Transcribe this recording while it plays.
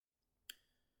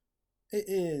It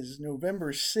is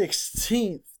November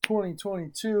 16th,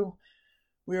 2022.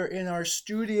 We are in our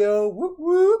studio, whoop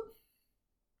whoop,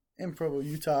 in Provo,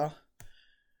 Utah.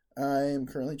 I am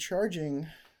currently charging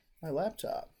my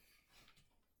laptop.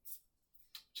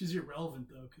 Which is irrelevant,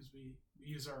 though, because we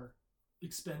use our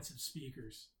expensive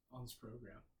speakers on this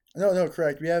program. No,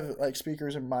 correct. We have like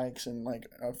speakers and mics and like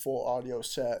a full audio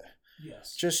set.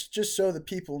 Yes. Just so the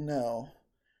people know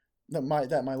that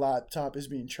my laptop is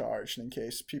being charged, in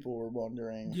case people were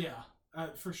wondering. Yeah,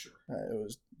 for sure. It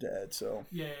was dead, so.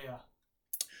 Yeah.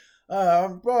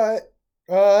 But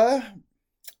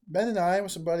Ben and I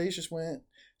with some buddies just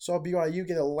saw BYU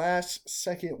get a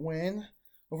last-second win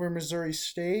over Missouri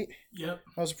State. Yep.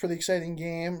 That was a pretty exciting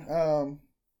game.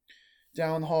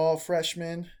 Down the hall,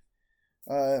 freshman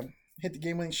hit the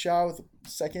game-winning shot with a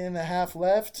second and a half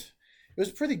left. It was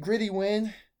a pretty gritty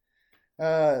win.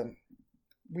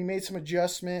 We made some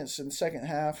adjustments in the second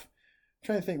half. I'm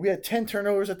trying to think. We had 10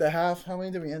 turnovers at the half. How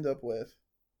many did we end up with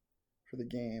for the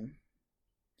game?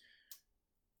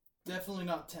 Definitely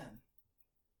not 10.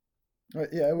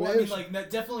 Yeah,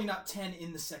 definitely not 10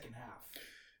 in the second half.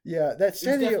 Yeah, that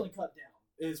San Diego definitely cut down,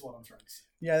 is what I'm trying to say.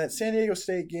 Yeah, that San Diego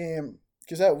State game,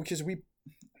 because we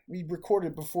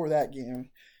recorded before that game.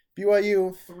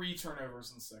 BYU 3 turnovers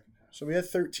in the second half. So we had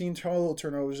 13 total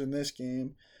turnovers in this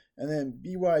game, and then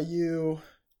BYU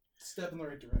step in the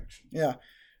right direction. Yeah,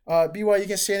 BYU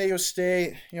against San Diego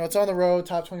State. It's on the road,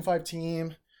 top 25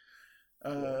 team.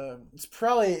 It's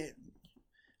probably.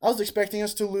 I was expecting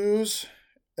us to lose.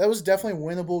 That was definitely a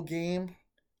winnable game.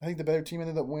 I think the better team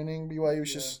ended up winning. BYU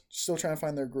was just still trying to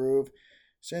find their groove.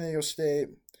 San Diego State,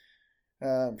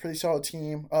 pretty solid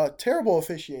team. Terrible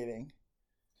officiating.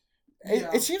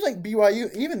 It seems like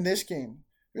BYU, even this game,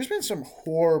 there's been some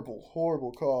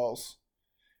horrible calls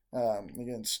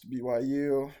against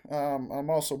BYU. I'm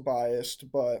also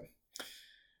biased, but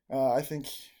I think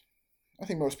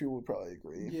most people would probably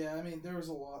agree. Yeah, I mean, there was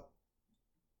a lot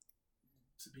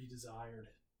to be desired.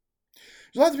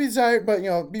 There's a lot to be desired, but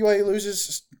BYU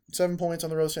loses 7 points on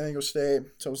the road to San Diego State,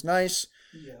 so it was nice.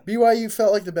 Yeah. BYU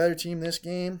felt like the better team this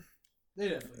game. They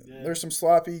definitely did. There's some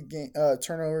sloppy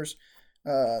turnovers.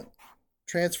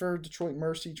 Detroit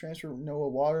Mercy transfer Noah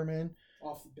Waterman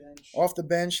off the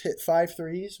bench, hit 5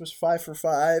 threes, was 5 for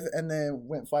 5, and then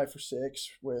went 5 for 6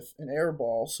 with an air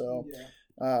ball. So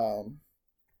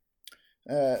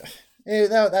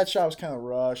that shot was kind of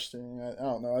rushed, and I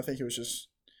don't know. I think it was just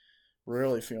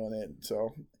really feeling it.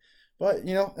 So, but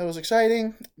it was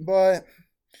exciting. But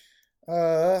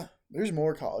there's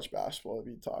more college basketball to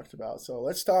be talked about. So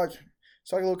let's talk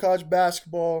a little college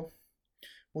basketball.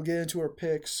 We'll get into our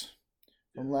picks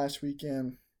from last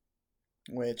weekend,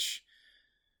 which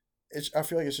I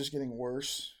feel like it's just getting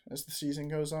worse as the season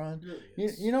goes on.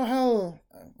 Really you know how,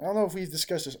 I don't know if we've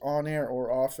discussed this on air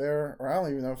or off air, or I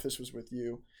don't even know if this was with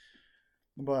you,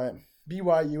 but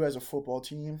BYU as a football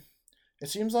team, it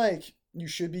seems like you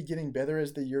should be getting better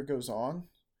as the year goes on,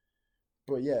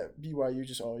 but yeah, BYU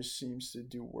just always seems to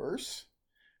do worse.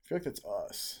 I feel like that's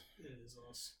us. It is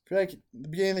us. I feel like at the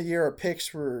beginning of the year, our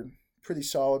picks were pretty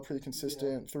solid, pretty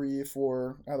consistent, 3,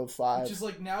 4 out of 5. Which is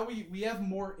like now we have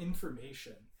more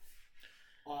information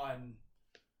on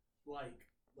like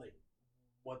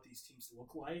what these teams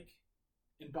look like,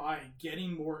 and by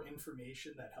getting more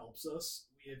information that helps us,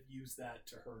 we have used that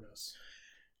to hurt us.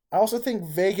 I also think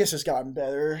Vegas has gotten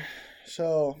better.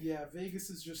 So yeah, Vegas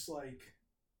is just like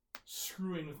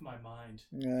screwing with my mind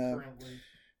currently.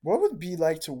 What would it be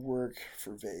like to work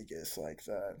for Vegas like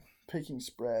that? Picking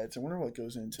spreads. I wonder what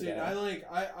goes into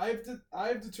that.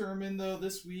 I've determined though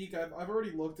this week I've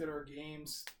already looked at our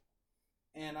games,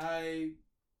 and I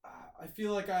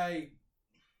feel like I've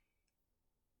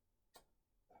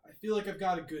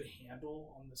got a good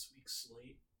handle on this week's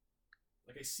slate.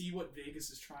 Like I see what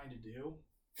Vegas is trying to do.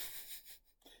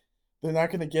 They're not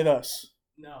going to get us.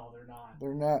 No, they're not.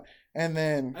 They're not. And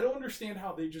then I don't understand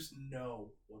how they just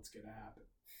know what's going to happen.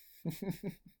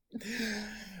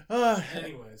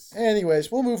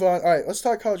 Anyways, we'll move on. All right, let's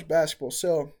talk college basketball.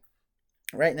 So,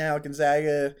 right now,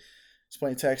 Gonzaga is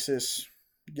playing Texas,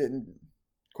 getting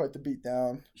quite the beat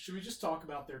down. Should we just talk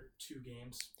about their 2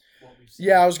 games? What we've seen?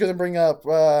 Yeah, I was going to bring up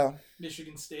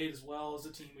Michigan State as well as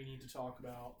a team we need to talk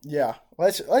about. Yeah,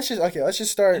 let's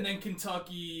just start. And then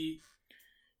Kentucky.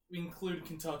 We include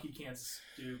Kentucky, Kansas,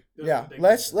 Duke.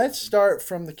 Let's start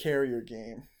from the Carrier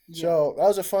game. Yeah. So that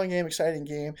was a fun game, exciting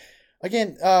game.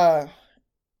 Again,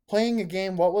 playing a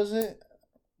game. What was it?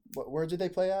 Where did they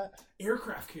play at?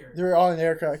 Aircraft carrier. They were on an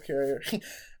aircraft carrier.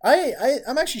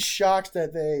 I'm actually shocked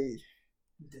that they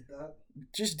did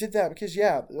that because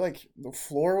like the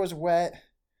floor was wet.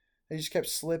 They just kept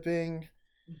slipping.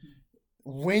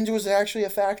 Wind was actually a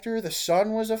factor. The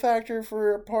sun was a factor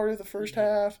for a part of the first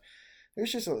half.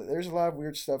 There's a lot of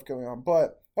weird stuff going on.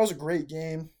 But that was a great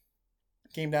game.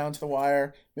 Came down to the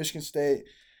wire. Michigan State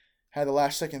had the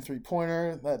last second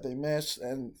 3-pointer that they missed,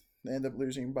 and they ended up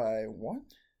losing by 1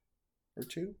 or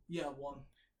 2. Yeah, 1.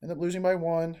 Ended up losing by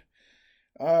 1.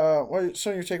 What are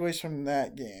some of your takeaways from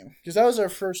that game? Because that was our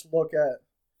first look at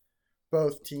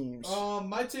both teams.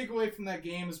 My takeaway from that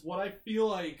game is what I feel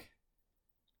like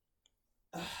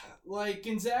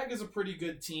Gonzaga is a pretty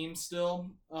good team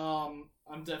still.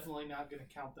 I'm definitely not going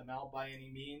to count them out by any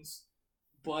means.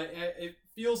 But it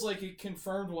feels like it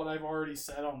confirmed what I've already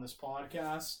said on this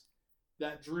podcast,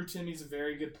 that Drew Timmy's a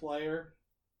very good player,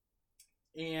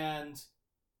 and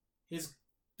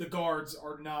the guards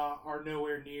are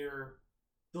nowhere near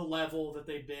the level that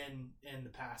they've been in the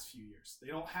past few years. They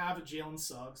don't have a Jalen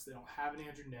Suggs. They don't have an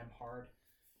Andrew Nembhard.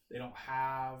 They don't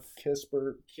have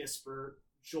Kispert,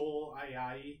 Joel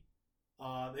Ayayi.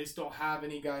 They just don't have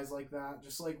any guys like that.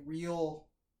 Just like real.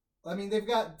 I mean, they've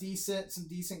got some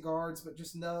decent guards, but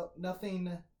just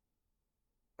nothing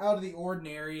out of the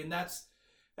ordinary, and that's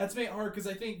made it hard because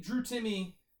I think Drew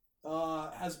Timme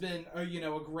has been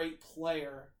a great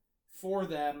player for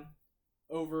them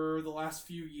over the last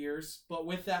few years. But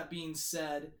with that being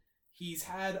said, he's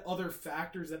had other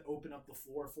factors that open up the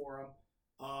floor for him.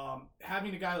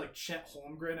 Having a guy like Chet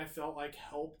Holmgren, I felt like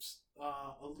helped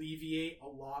alleviate a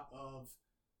lot of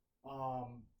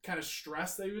kind of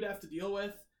stress that he would have to deal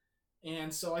with.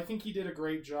 And so I think he did a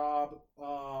great job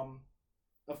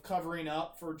of covering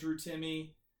up for Drew Timme,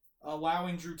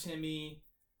 allowing Drew Timme.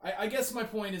 I guess my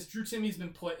point is Drew Timme's been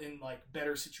put in like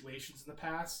better situations in the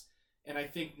past, and I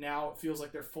think now it feels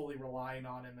like they're fully relying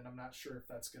on him, and I'm not sure if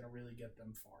that's going to really get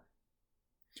them far.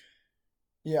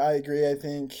 Yeah, I agree. I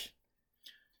think,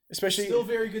 especially still a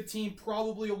very good team,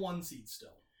 probably a 1 seed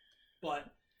still, but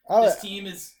this team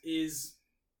is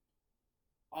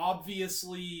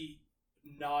obviously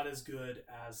not as good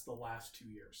as the last 2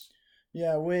 years.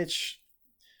 Yeah, which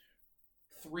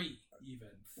 3, even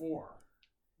 4.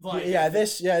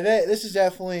 This is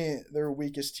definitely their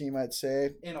weakest team, I'd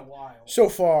say, in a while so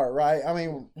far. Right? I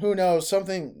mean, who knows?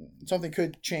 Something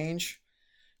could change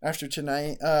after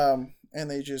tonight, and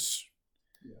they just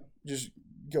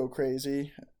go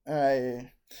crazy.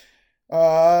 I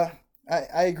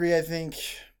agree. I think,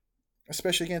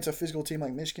 especially against a physical team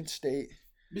like Michigan State.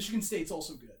 Michigan State's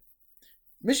also good.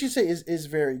 Michigan State is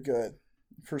very good,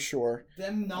 for sure.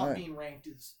 Them not being ranked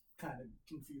is kind of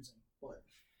confusing, but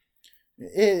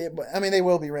they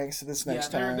will be ranked this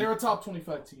next time. They're a top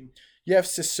 25 team. You have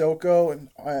Sissoko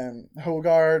and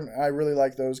Hogard. I really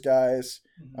like those guys.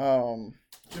 Mm-hmm.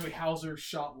 Joey Hauser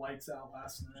shot lights out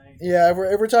last night. Yeah,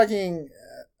 if we're talking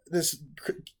this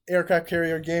aircraft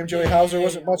carrier game, Joey Hauser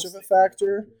wasn't much of a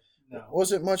factor. No.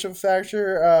 Wasn't much of a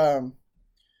factor.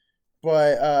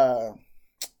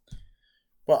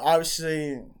 But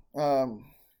obviously,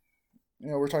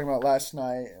 we're talking about last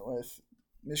night with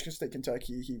Michigan State,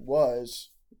 Kentucky. He was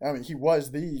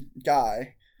the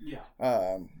guy.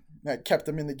 Yeah. That kept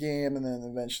them in the game, and then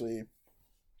eventually,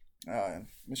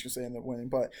 Michigan State ended up winning.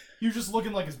 But he was just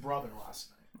looking like his brother last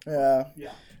night.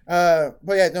 Yeah. Yeah.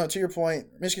 But yeah, no. To your point,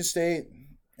 Michigan State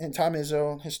and Tom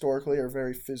Izzo historically are a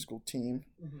very physical team.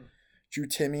 Mm-hmm. Drew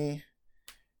Timme,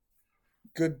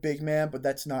 good big man, but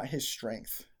that's not his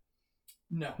strength.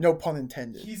 No pun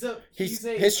intended.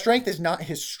 His strength is not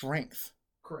his strength.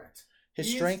 Correct. His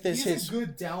strength is his. He's a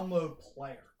good download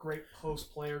player. Great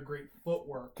post player. Great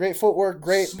footwork.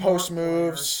 Great post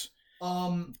moves.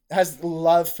 Has a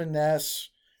lot of finesse,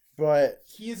 but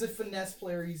he is a finesse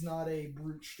player. He's not a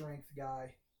brute strength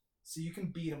guy, so you can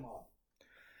beat him up.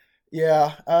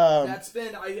 Yeah. That's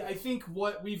been. I think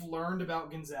what we've learned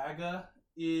about Gonzaga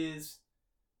is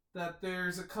that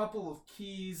there's a couple of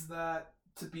keys to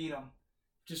beat him.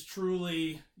 Just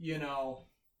truly,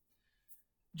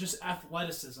 just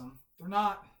athleticism. They're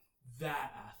not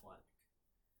that athletic,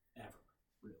 ever,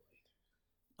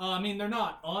 really. They're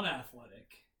not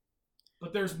unathletic,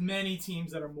 but there's many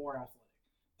teams that are more athletic.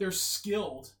 They're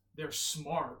skilled, they're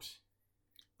smart,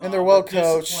 and they're well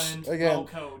coached. Again, well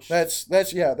coached. That's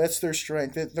their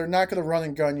strength. They're not going to run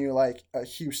and gun you like a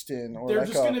Houston or they're like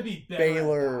just going to be better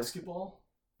Baylor. At basketball.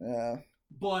 Yeah,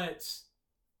 but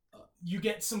you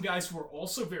get some guys who are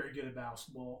also very good at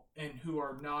basketball and who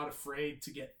are not afraid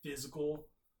to get physical,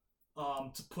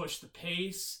 to push the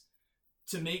pace,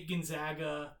 to make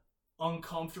Gonzaga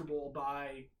uncomfortable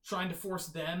by trying to force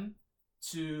them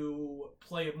to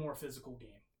play a more physical game.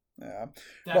 Yeah,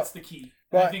 that's the key.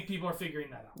 I think people are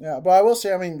figuring that out. Yeah, but I will say,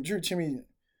 Drew Timme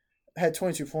had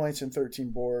 22 points and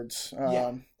 13 boards.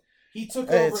 He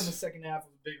took over in the second half.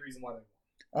 Was a big reason why they won.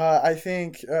 I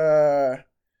think Efton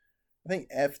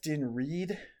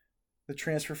Reed, the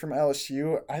transfer from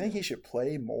LSU. I think he should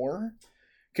play more.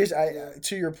 Because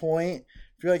to your point,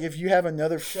 I feel like if you have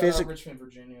another Shout out physical, Richmond,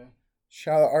 Virginia.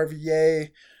 shout out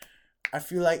RVA. I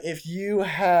feel like if you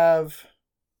have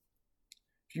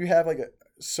like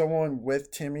someone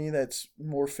with Timmy that's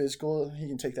more physical, he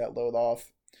can take that load off.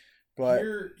 But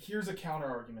Here's a counter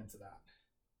argument to that.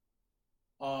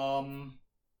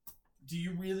 Do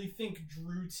you really think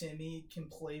Drew Timmy can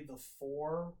play the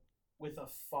 4 with a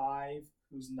 5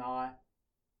 who's not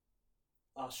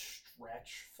a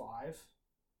stretch 5?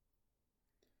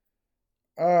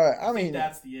 I mean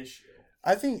that's the issue.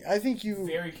 I think you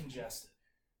very congested.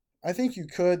 I think you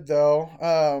could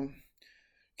though,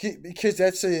 because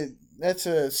that's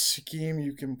a scheme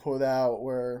you can put out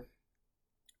where,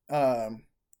 I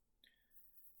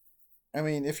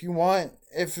mean, if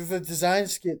the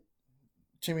designs get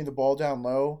Timmy the ball down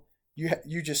low,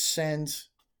 you just send,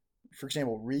 for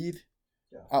example, Reed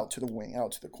out to the wing,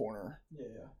 out to the corner.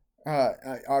 Yeah.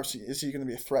 Obviously, is he going to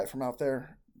be a threat from out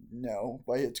there? No,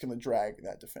 but it's going to drag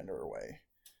that defender away,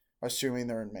 assuming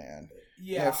they're in man.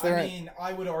 Yeah,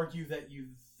 I would argue that you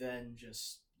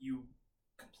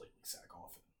completely sack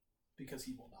off him because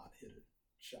he will not hit a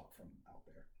shot from out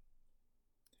there.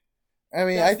 I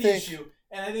mean, that's the issue.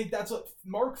 And I think that's what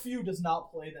Mark Few does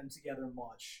not play them together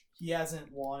much. He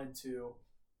hasn't wanted to.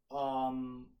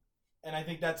 And I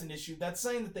think that's an issue. That's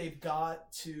saying that they've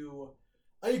got to.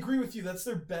 I agree with you. That's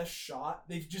their best shot.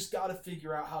 They've just got to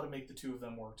figure out how to make the two of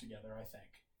them work together, I think.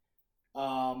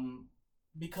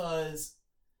 Because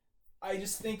I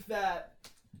just think that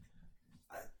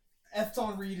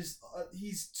Efton Reed is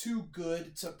he's too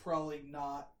good to probably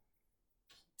not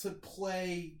to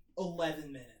play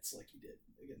 11 minutes like he did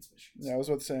against Michigan State. Yeah, I was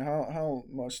about to say, how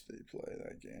much did he play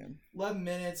that game? 11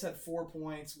 minutes, had 4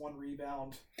 points, 1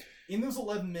 rebound. In those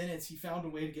 11 minutes, he found a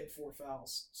way to get 4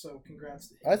 fouls. So congrats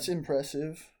to him. That's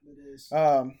impressive. It is.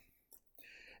 Yeah,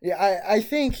 I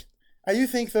do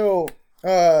think though,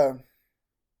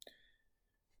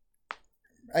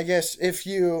 I guess if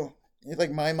you,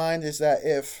 like, my mind is that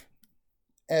if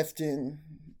Efton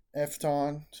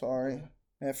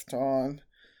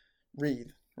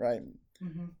Reed, right?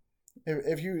 Mm-hmm.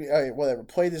 If you whatever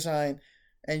play design,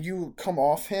 and you come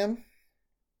off him,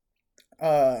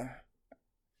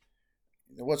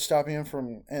 what's stopping him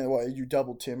from, and what you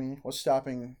double Timmy? What's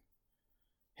stopping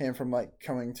him from like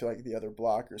coming to like the other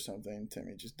block or something?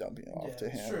 Timmy just dumping it off to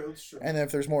him. It's true. And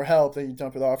if there's more help, then you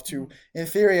dump it off to, in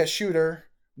theory, a shooter,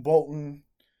 Bolton,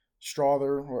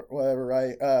 Strother, or whatever,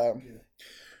 right?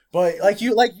 But like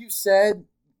you said,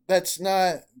 that's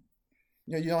not.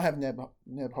 You don't have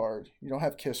Nebhard. You don't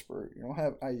have Kisper. You don't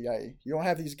have IEI. You don't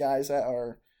have these guys that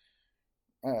are,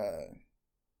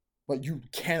 but you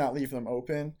cannot leave them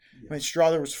open. Yeah. I mean,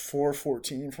 Strother was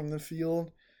 4-14 from the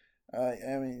field. I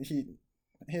mean, he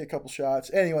hit a couple shots.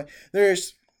 Anyway, I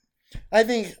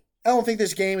don't think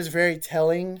this game is very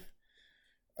telling.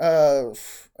 I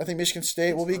think Michigan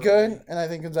State will be good, and I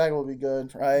think Gonzaga will be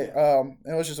good, right? Yeah.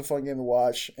 It was just a fun game to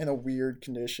watch in a weird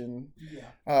condition.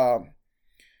 Yeah.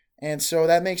 And so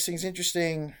that makes things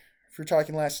interesting. If you're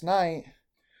talking last night,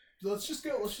 let's just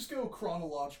go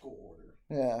chronological order.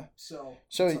 Yeah. So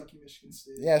Kentucky, Michigan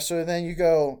State. Yeah. So then you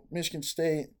go Michigan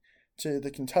State to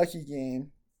the Kentucky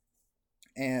game,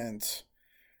 and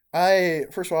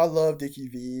first of all, I love Dickie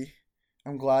V.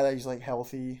 I'm glad that he's like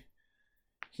healthy.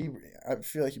 I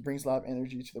feel like he brings a lot of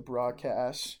energy to the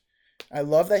broadcast. I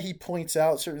love that he points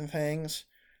out certain things,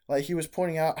 like he was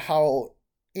pointing out how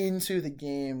into the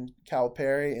game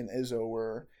Calipari and Izzo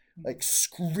were, like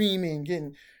screaming,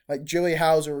 getting like Joey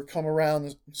Hauser would come around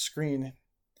the screen,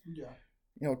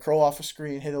 curl off a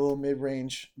screen, hit a little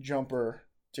mid-range jumper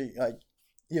to like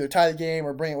either tie the game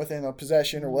or bring it within a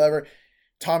possession or whatever.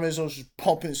 Tom Izzo's just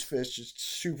pumping his fist, just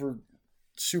super,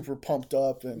 super pumped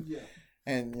up, and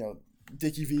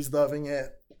Dickie V's loving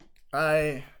it.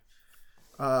 That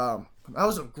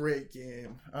was a great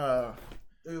game.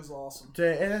 It was awesome.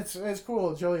 And it's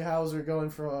cool. Joey Hauser going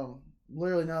from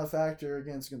literally not a factor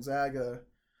against Gonzaga.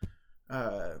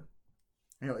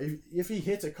 If he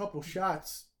hits a couple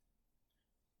shots,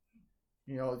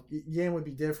 the game would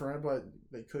be different, but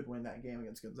they could win that game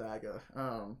against Gonzaga.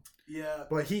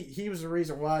 But he was the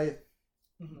reason why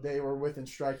they were within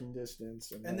striking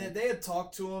distance. And then they had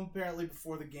talked to him apparently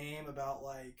before the game about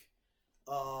I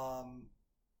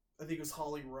think it was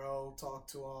Holly Rowe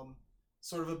talked to him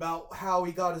sort of about how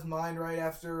he got his mind right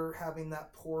after having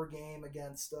that poor game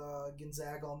against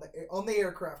Gonzaga on the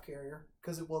aircraft carrier,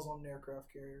 because it was on an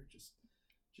aircraft carrier. Just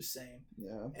saying.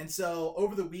 Yeah. And so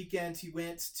over the weekend he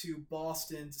went to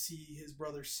Boston to see his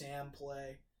brother Sam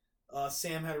play.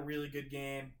 Sam had a really good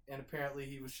game, and apparently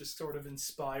he was just sort of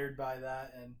inspired by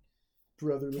that and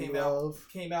Brotherly love.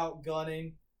 Came out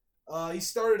gunning. He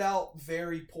started out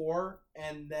very poor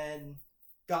and then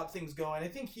got things going. I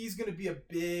think he's going to be a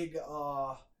big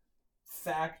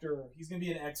factor. He's going to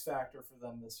be an X factor for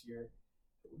them this year.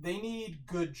 They need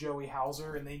good Joey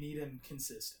Hauser, and they need him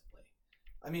consistently.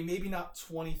 I mean, maybe not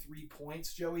 23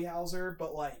 points, Joey Hauser,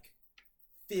 but like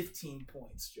 15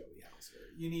 points, Joey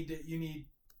Hauser.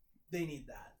 They need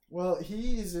that. Well,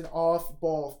 he's an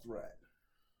off-ball threat.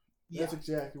 That's Yeah.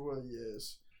 exactly what he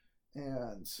is.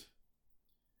 And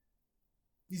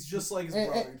he's just like his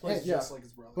brother. He plays just like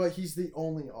his brother. But he's the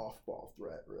only off-ball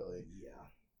threat, really. Yeah.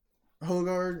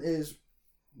 Hogard is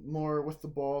more with the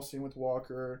ball, same with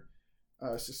Walker.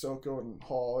 Sissoko and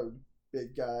Hall are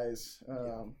big guys.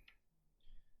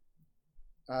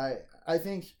 I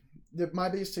think my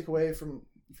biggest takeaway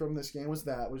from this game was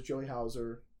Joey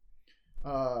Hauser.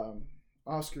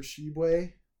 Oscar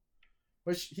Shibwe,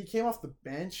 which he came off the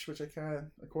bench, which I kind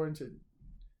of, according to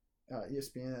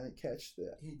ESPN, I didn't catch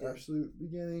the absolute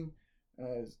beginning.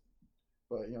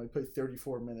 But he played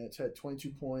 34 minutes, had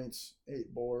 22 points,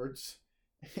 8 boards,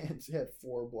 and he had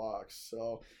 4 blocks.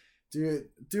 So,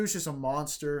 dude's just a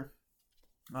monster.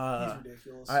 He's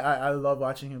ridiculous. I love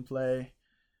watching him play.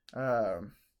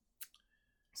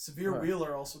 Severe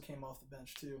Wheeler also came off the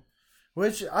bench too.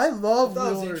 Which I love. I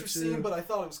thought it was interesting, but I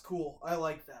thought it was cool. I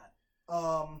like that.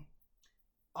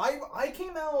 I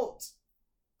came out,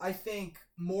 I think,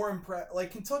 more impressed.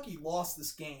 Like, Kentucky lost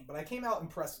this game, but I came out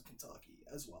impressed with Kentucky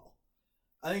as well.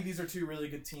 I think these are 2 really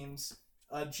good teams.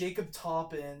 Jacob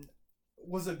Toppin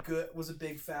was a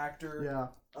big factor. Yeah.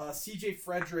 CJ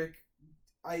Frederick,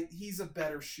 he's a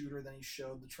better shooter than he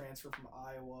showed, the transfer from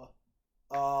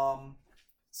Iowa.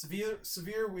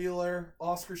 Severe Wheeler,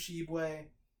 Oscar Shibwe,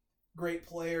 great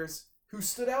players. Who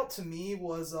stood out to me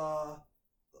was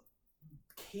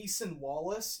Cason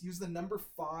Wallace. He was the number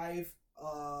 5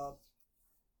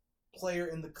 player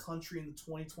in the country in the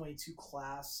 2022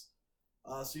 class.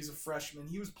 So he's a freshman.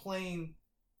 He was playing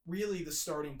really the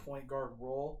starting point guard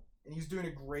role, and he was doing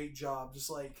a great job.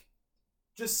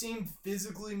 Just seemed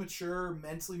physically mature,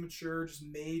 mentally mature, just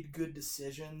made good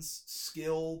decisions,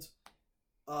 skilled,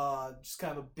 just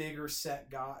kind of a bigger set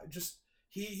guy. Just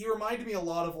he reminded me a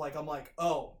lot of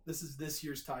oh, this is this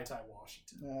year's Ty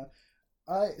Washington.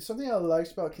 Yeah. Something I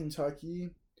liked about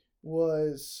Kentucky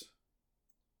was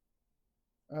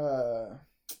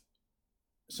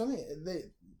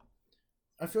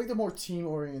I feel like they're more team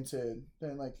oriented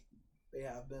than they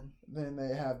have been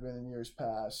in years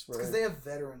past. Because they have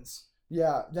veterans.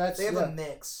 Yeah, they have a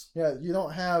mix. Yeah, you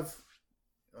don't have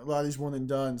a lot of these one and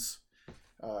dones.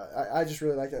 I just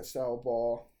really like that style of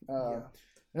ball.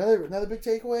 Another big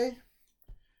takeaway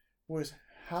was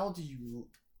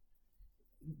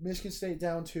Michigan State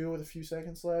down 2 with a few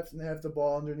seconds left, and they have the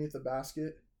ball underneath the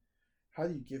basket. How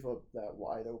do you give up that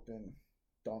wide open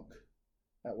dunk?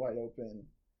 That wide open.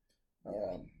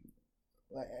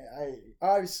 I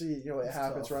obviously it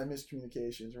happens, tough. right?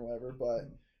 Miscommunications or whatever, but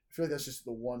I feel like that's just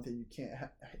the one thing you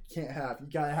can't have. You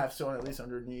gotta have someone at least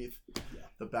underneath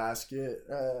the basket.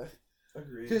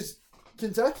 Agreed. Because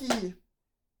Kentucky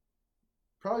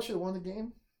probably should have won the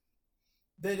game.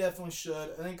 They definitely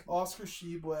should. I think Oscar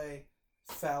Shibwe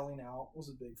fouling out was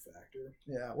a big factor.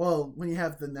 Yeah, well, when you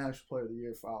have the National Player of the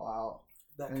Year foul out,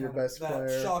 and your best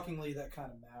player, shockingly, that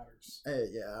kind of matters.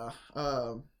 Yeah.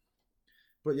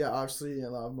 But yeah, obviously a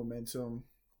lot of momentum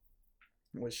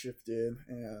was shifted,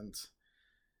 and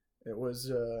it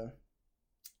was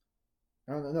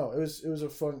I don't know. It was a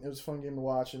fun game to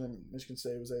watch, and then Michigan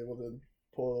State was able to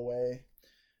pull it away.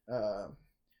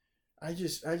 I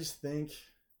just think,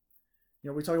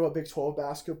 we talk about Big 12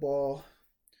 basketball.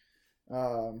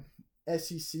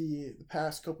 SEC the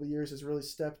past couple of years has really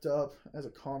stepped up as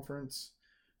a conference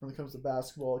when it comes to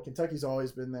basketball. Kentucky's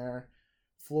always been there.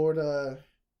 Florida,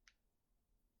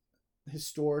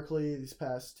 historically, these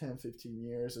past 10, 15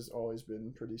 years has always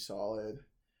been pretty solid.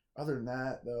 Other than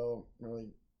that, though,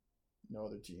 really no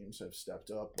other teams have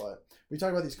stepped up. But we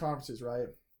talk about these conferences, right?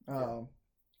 But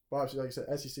obviously, like I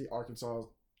said, SEC, Arkansas,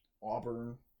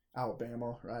 Auburn,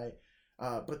 Alabama, right?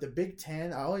 But the Big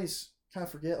Ten, I always kind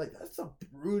of forget, that's a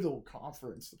brutal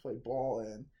conference to play ball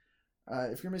in.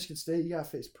 If you're Michigan State, you got to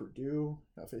face Purdue, you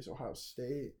got to face Ohio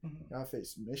State, you got to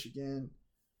face Michigan.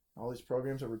 All these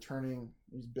programs are returning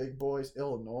these big boys.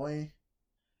 Illinois.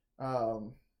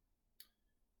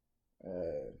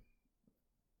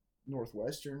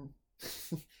 Northwestern.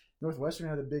 Northwestern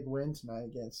had a big win tonight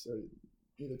against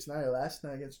either tonight or last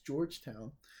night against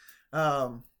Georgetown.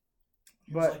 But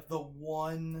the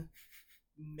one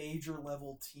major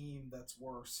level team that's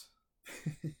worse.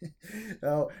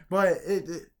 No, but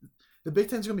the Big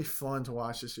Ten's gonna be fun to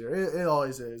watch this year. It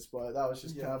always is, but that was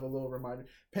just kind of a little reminder.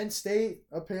 Penn State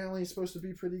apparently is supposed to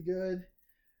be pretty good.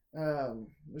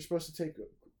 They're supposed to take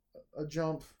a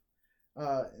jump,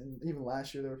 and even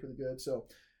last year they were pretty good. So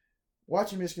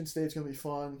watching Michigan State's gonna be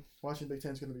fun. Watching Big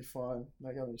Ten's gonna be fun.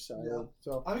 I got me excited. Yeah.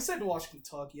 So I'm excited to watch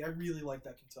Kentucky. I really like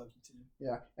that Kentucky team.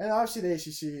 yeah, and obviously the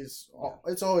ACC is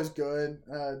it's always good.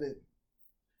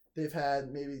 They've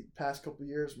had maybe past couple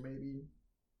years, maybe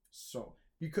so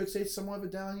you could say somewhat of a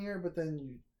down year, but then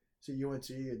you see UNC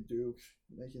and Duke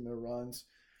making their runs.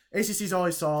 ACC is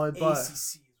always solid, but ACC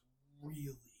is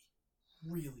really,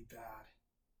 really bad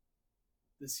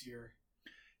this year.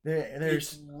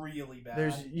 There's it's really bad.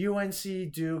 There's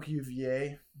UNC, Duke,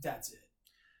 UVA. That's it.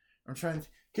 I'm trying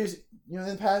because in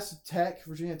the past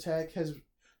Virginia Tech has.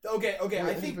 Okay.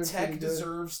 I think Tech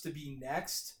deserves to be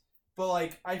next, but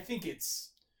like I think it's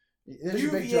there's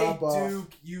UVA, a big drop off.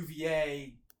 Duke,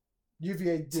 UVA,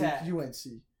 Duke, Tech. UNC.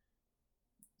 You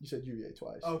said UVA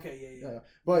twice. Okay, yeah.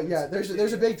 But yeah,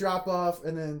 there's a big drop off,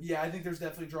 and then I think there's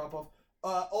definitely drop off.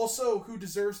 Also, who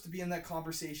deserves to be in that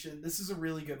conversation? This is a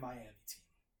really good Miami team.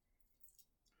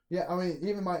 Yeah, I mean,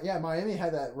 even Miami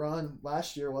had that run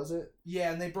last year, was it?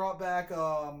 Yeah, and they brought back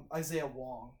Isaiah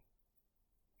Wong,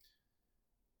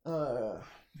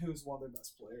 who's one of their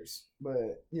best players.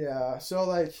 But yeah, so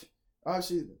like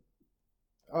obviously,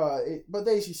 but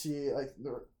the ACC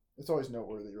it's always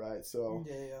noteworthy, right? So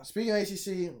yeah. Speaking of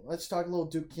ACC, let's talk a little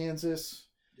Duke, Kansas.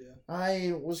 Yeah.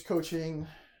 I was coaching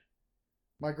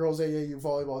my girls' AAU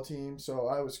volleyball team, so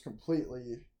I was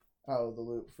completely out of the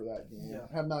loop for that game. Yeah.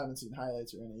 I have not even seen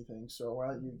highlights or anything. So why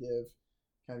don't you give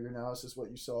kind of your analysis, what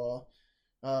you saw?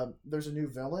 There's a new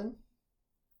villain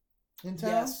in town.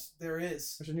 Yes, there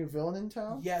is. There's a new villain in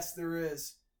town. Yes, there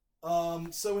is.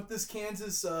 So with this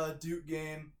Kansas Duke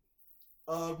game,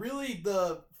 really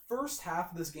the first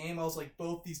half of this game, I was like,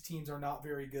 both these teams are not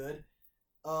very good.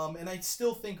 And I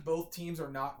still think both teams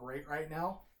are not great right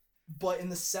now. But in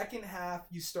the second half,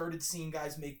 you started seeing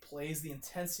guys make plays. The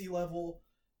intensity level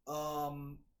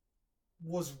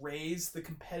was raised. The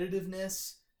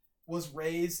competitiveness was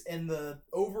raised. And the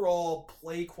overall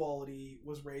play quality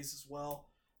was raised as well.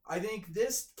 I think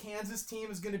this Kansas team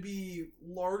is going to be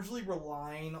largely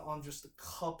relying on just a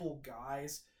couple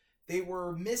guys. They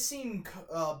were missing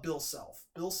Bill Self.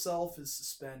 Bill Self is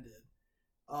suspended.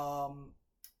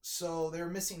 So they're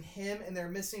missing him, and they're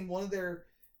missing one of their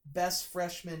best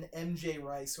freshmen, MJ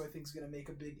Rice, who I think is going to make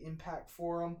a big impact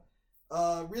for them.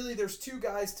 Really, there's two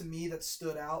guys to me that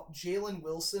stood out. Jalen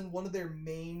Wilson, one of their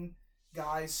main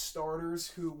guys, starters,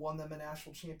 who won them a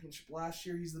national championship last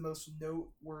year. He's the most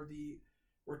noteworthy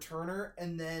returner.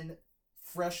 And then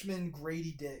freshman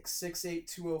Grady Dick, 6'8",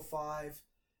 205,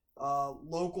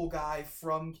 local guy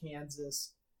from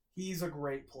Kansas. He's a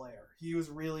great player. He was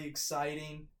really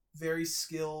exciting, very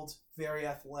skilled, very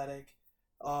athletic.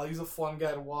 He's a fun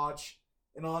guy to watch.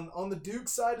 And on the Duke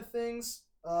side of things,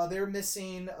 they're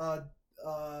missing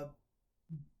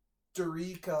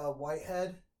Derek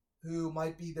Whitehead, who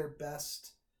might be their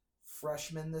best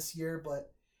freshman this year,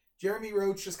 but Jeremy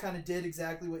Roach just kind of did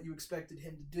exactly what you expected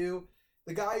him to do.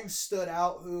 The guy who stood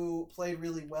out, who played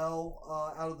really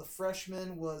well out of the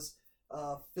freshmen, was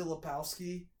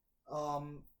Filipowski,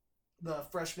 the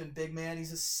freshman big man.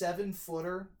 He's a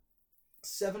 7-footer,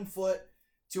 7 foot,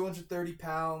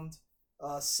 230-pound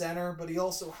center, but he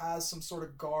also has some sort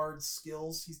of guard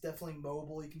skills. He's definitely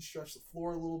mobile. He can stretch the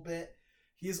floor a little bit.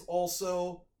 He is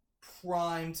also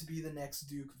primed to be the next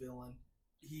Duke villain.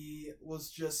 He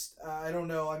was just, I don't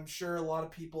know, I'm sure a lot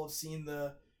of people have seen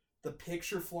the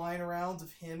picture flying around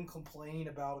of him complaining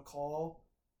about a call,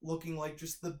 looking like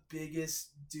just the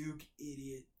biggest Duke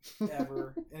idiot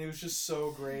ever. And it was just so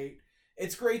great.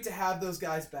 It's great to have those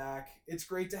guys back. It's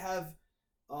great to have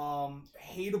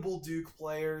hateable Duke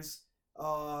players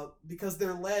because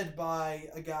they're led by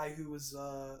a guy who was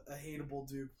a hateable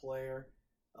Duke player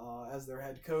as their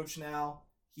head coach now.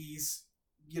 He's,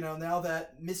 now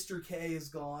that Mr. K is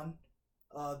gone,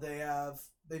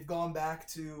 they've gone back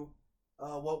to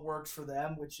what works for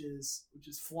them, which is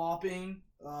flopping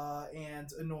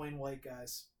and annoying white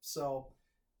guys. So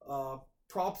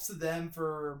props to them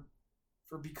for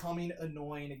becoming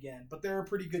annoying again. But they're a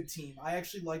pretty good team. I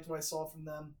actually liked what I saw from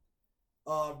them.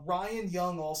 Ryan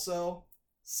Young also,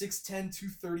 6'10",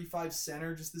 235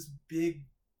 center, just this big,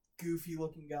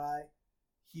 goofy-looking guy.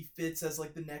 He fits as,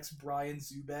 like, the next Brian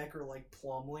Zubek or, like,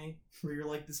 Plumlee, where you're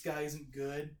like, this guy isn't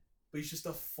good, but he's just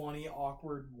a funny,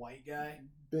 awkward white guy.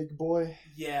 Big boy.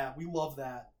 Yeah, we love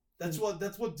that. That's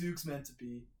what Duke's meant to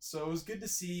be. So it was good to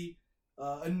see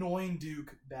annoying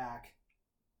Duke back.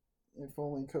 If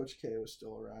only Coach K was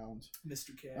still around.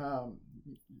 Mr. K.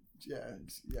 Yeah,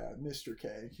 Mr.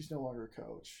 K. He's no longer a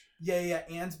coach. Yeah,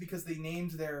 and because they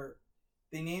named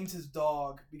his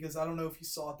dog, because I don't know if you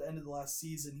saw at the end of the last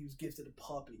season, he was gifted a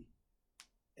puppy,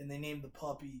 and they named the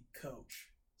puppy Coach.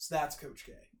 So that's Coach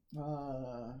K.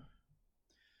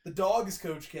 The dog is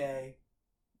Coach K.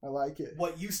 I like it.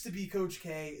 What used to be Coach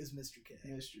K is Mr. K.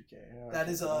 Mr. K. That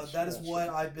is what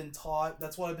I've been taught.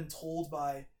 That's what I've been told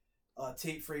by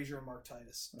Tate Frazier and Mark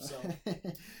Titus. So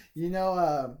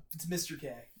it's Mr.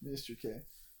 K. Mr. K.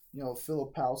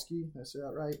 Filipowski. Did I say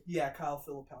that right? Yeah, Kyle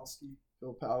Filipowski.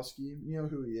 Filipowski. You know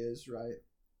who he is, right?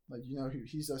 Like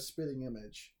he's a spitting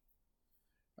image.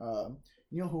 You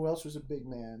know who else was a big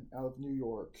man out of New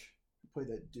York who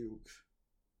played at Duke,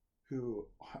 who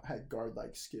had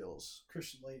guard-like skills?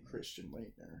 Christian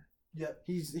Laettner. Yep.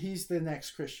 He's the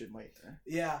next Christian Laettner.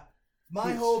 Yeah.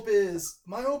 My hope is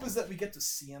that we get to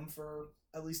see him for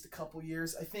at least a couple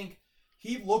years. I think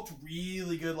he looked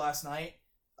really good last night,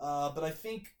 but I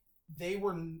think they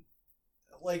were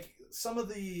like some of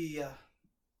the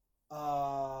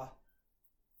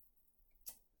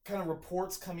kind of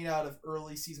reports coming out of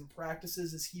early season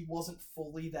practices is he wasn't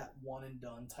fully that one and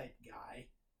done type guy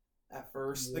at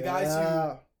first. Yeah. The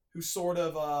guys who sort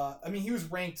of he was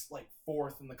ranked like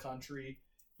 4th in the country.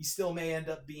 He still may end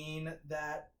up being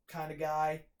that kind of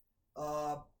guy.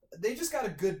 They just got a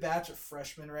good batch of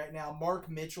freshmen right now. Mark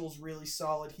Mitchell's really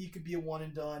solid. He could be a one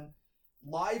and done.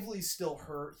 Lively's still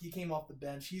hurt. He came off the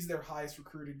bench. He's their highest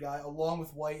recruited guy, along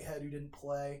with Whitehead, who didn't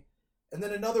play. And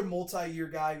then another multi-year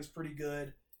guy who's pretty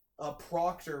good.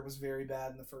 Proctor was very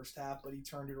bad in the first half, but he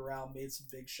turned it around, made some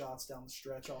big shots down the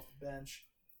stretch off the bench.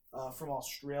 From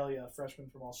Australia, a freshman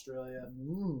from Australia.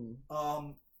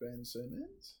 Ben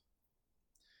Simmons?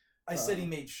 I said he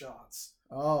made shots.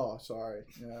 Oh, sorry.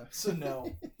 Yeah. So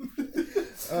no.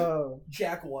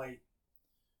 Jack White.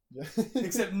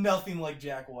 Except nothing like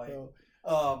Jack White.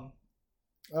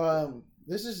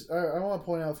 This is I want to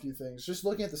point out a few things. Just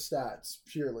looking at the stats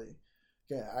purely.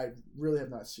 Okay, I really have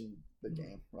not seen the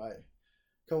game, right?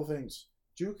 Couple things.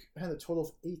 Duke had a total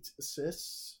of 8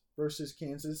 assists versus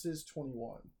Kansas's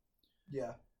 21.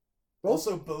 Yeah.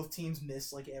 Both teams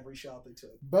missed like every shot they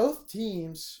took. Both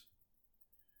teams.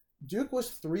 Duke was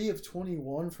 3 of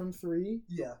 21 from 3.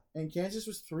 Yeah. And Kansas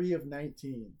was 3 of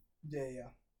 19. Yeah.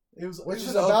 Which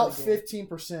is about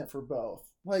 15% for both.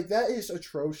 Like, that is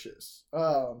atrocious.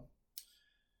 Not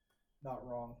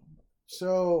wrong.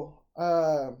 So,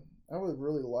 I would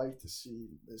really like to see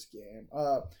this game.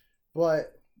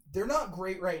 But they're not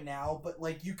great right now, but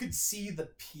like you could see the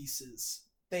pieces.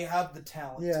 They have the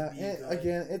talent to be good.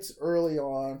 Again, it's early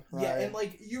on. Right? Yeah, and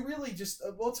like you really just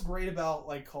what's great about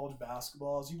like college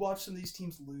basketball is you watch some of these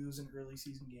teams lose in early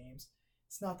season games.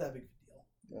 It's not that big of a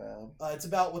deal. Yeah. It's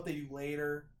about what they do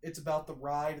later. It's about the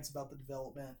ride. It's about the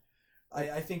development.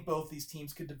 I think both these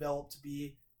teams could develop to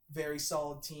be very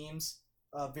solid teams,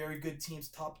 very good teams,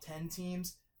 top 10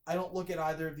 teams. I don't look at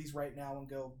either of these right now and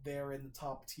go, they're in the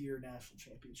top tier national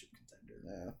championship contender.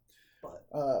 Yeah.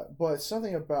 But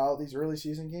something about these early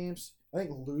season games, I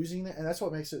think losing them, and that's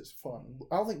what makes it fun.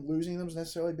 I don't think losing them is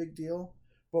necessarily a big deal,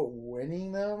 but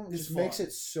winning them just makes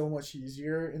it so much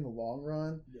easier in the long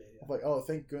run. Yeah. Like, oh,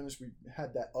 thank goodness we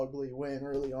had that ugly win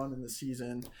early on in the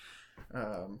season.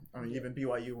 Even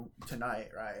BYU tonight,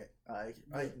 right?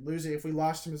 Like losing, if we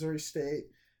lost to Missouri State,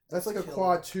 that's like a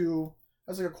quad 2.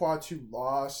 That's like a quad 2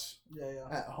 loss. Yeah.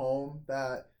 At home.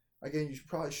 That again, you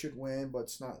probably should win, but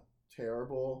it's not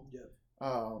terrible. Yeah.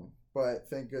 But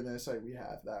thank goodness we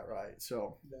have that right.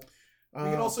 So yeah.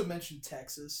 We can also mention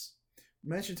Texas.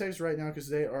 Mention Texas right now because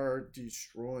they are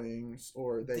destroying,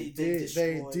 or they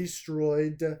destroyed.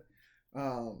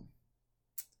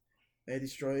 They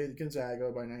destroyed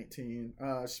Gonzaga by 19.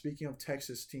 Speaking of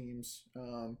Texas teams,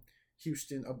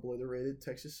 Houston obliterated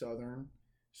Texas Southern.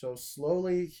 So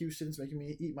slowly, Houston's making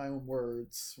me eat my own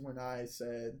words when I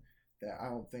said that I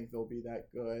don't think they'll be that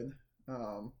good,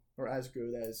 or as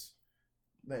good as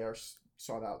they are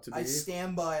sought out to be. I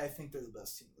stand by. I think they're the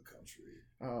best team in the country.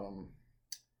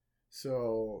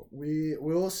 So we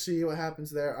will see what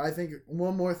happens there. I think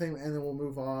one more thing, and then we'll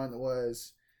move on.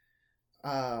 Was,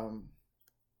 I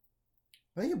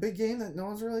think a big game that no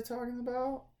one's really talking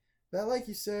about. That, like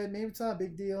you said, maybe it's not a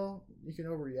big deal. You can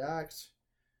overreact.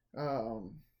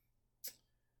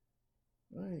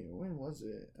 When was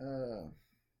it?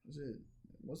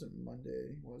 Wasn't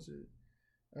Monday, was it?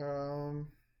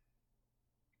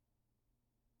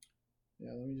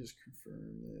 Yeah, let me just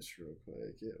confirm this real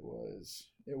quick. It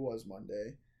was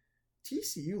Monday.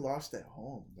 TCU lost at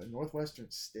home by Northwestern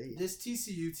State. This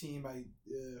TCU team, I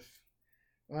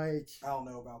don't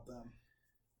know about them.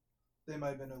 They might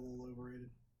have been a little overrated.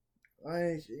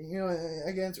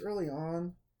 Again, it's early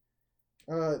on.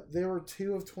 They were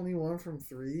 2 of 21 from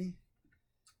 3.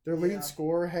 Their leading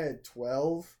scorer had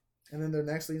 12, and then their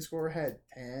next leading scorer had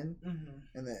 10,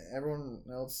 and then everyone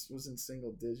else was in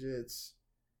single digits.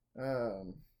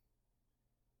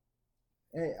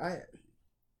 Hey,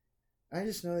 I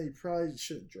just know that you probably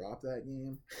shouldn't drop that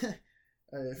game.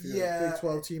 If you're a Big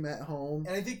 12 team at home.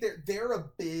 And I think they're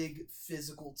a big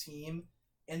physical team,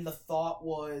 and the thought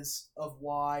was of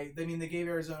why. I mean, they gave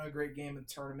Arizona a great game in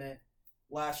the tournament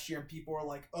last year, and people are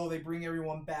like, oh, they bring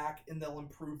everyone back, and they'll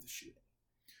improve the shooting.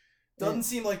 Doesn't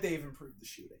seem like they've improved the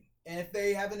shooting. And if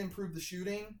they haven't improved the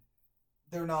shooting,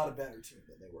 they're not a better team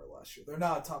than they were last year. They're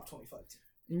not a top 25 team.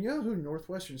 And you know who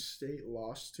Northwestern State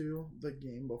lost to the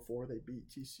game before they beat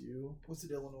TCU? Was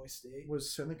it Illinois State?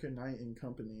 Was Seneca Knight and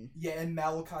company. Yeah, and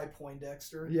Malachi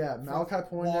Poindexter. Yeah, Malachi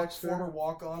Poindexter. Former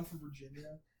walk-on from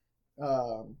Virginia.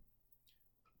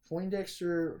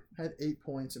 Poindexter had 8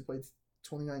 points and played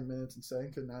 29 minutes, and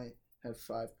Seneca Knight had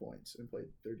 5 points and played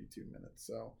 32 minutes.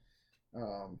 So,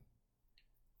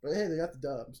 but hey, they got the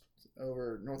dubs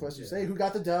over Northwestern State, who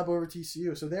got the dub over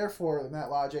TCU. So therefore, in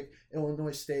that logic,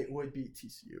 Illinois State would beat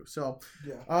TCU. So,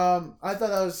 I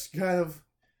thought that was kind of,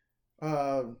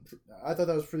 I thought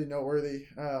that was pretty noteworthy.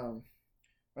 Other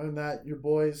than that,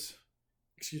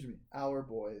 our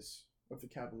boys of the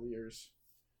Cavaliers,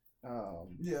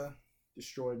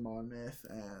 destroyed Monmouth,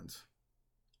 and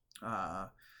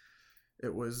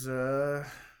it was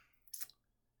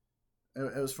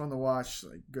it was fun to watch,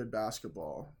 like good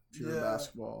basketball, pure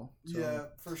basketball. So, yeah,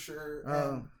 for sure.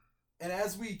 And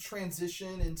as we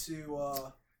transition into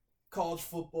college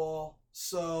football,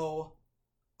 so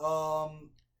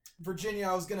Virginia,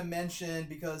 I was going to mention,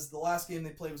 because the last game they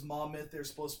played was Monmouth. They were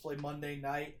supposed to play Monday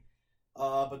night,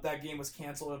 but that game was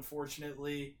canceled,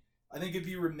 unfortunately. I think it'd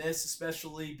be remiss,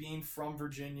 especially being from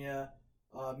Virginia,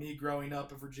 me growing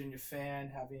up a Virginia fan,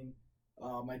 having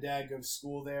my dad go to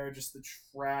school there, just the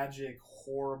tragic,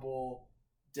 horrible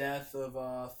death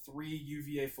of 3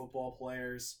 UVA football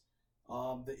players,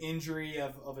 the injury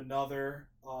of another.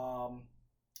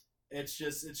 It's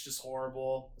just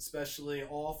horrible. Especially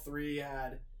all 3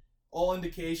 had all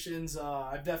indications.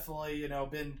 I've definitely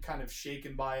been kind of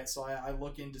shaken by it, so I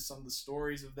look into some of the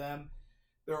stories of them.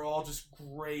 They're all just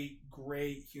great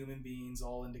human beings.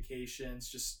 All indications,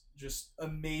 just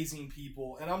amazing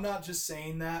people. And I'm not just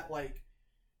saying that like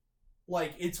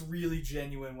it's really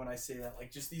genuine when I say that.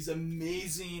 Like, just these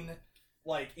amazing,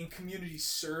 like, in community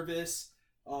service,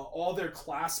 all their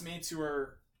classmates who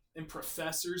are, and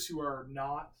professors who are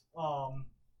not,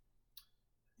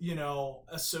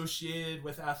 associated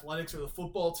with athletics or the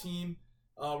football team.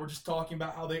 We're just talking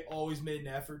about how they always made an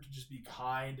effort to just be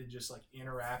kind and just, like,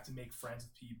 interact and make friends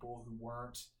with people who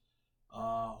weren't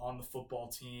on the football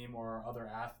team or other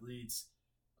athletes.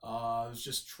 It was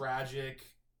just tragic.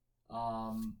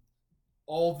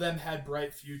 All of them had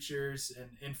bright futures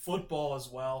in football as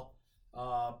well,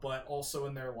 but also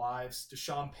in their lives.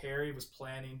 Deshaun Perry was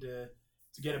planning to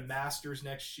get a master's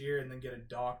next year and then get a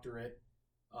doctorate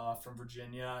from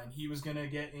Virginia, and he was going to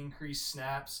get increased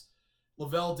snaps.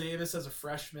 Lavelle Davis, as a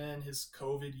freshman, his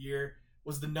COVID year,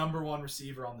 was the number 1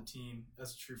 receiver on the team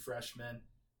as a true freshman.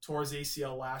 Tore his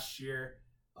ACL last year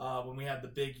when we had the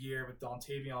big year with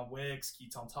Dontavion Wicks,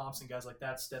 Keaton Thompson, guys like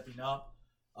that stepping up.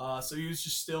 So he was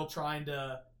just still trying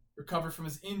to recover from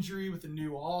his injury with a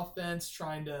new offense,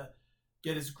 trying to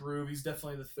get his groove. He's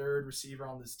definitely the 3rd receiver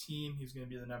on this team. He's going to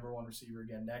be the number 1 receiver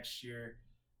again next year.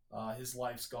 His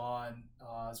life's gone,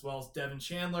 as well as Devin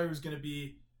Chandler, who's going to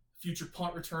be future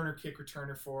punt returner, kick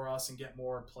returner for us and get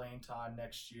more playing time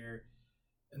next year.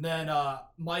 And then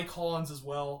Mike Hollins as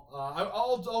well.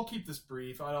 I'll keep this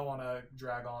brief. I don't want to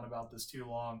drag on about this too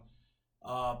long.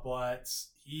 But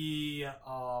he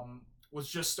was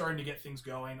just starting to get things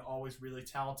going. Always really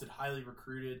talented, highly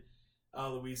recruited,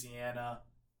 Louisiana.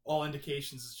 All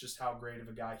indications is just how great of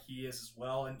a guy he is as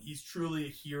well. And he's truly a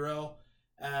hero,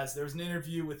 as there was an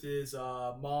interview with his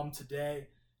mom today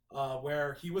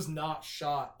where he was not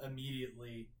shot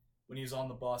immediately when he was on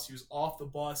the bus. He was off the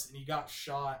bus and he got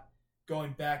shot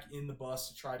going back in the bus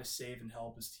to try to save and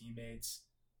help his teammates.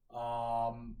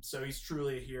 So he's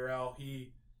truly a hero.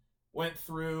 He went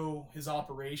through his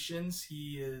operations.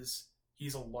 He's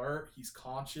alert. He's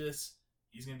conscious.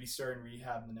 He's going to be starting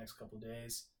rehab in the next couple of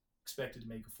days. Expected to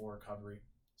make a full recovery.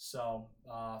 So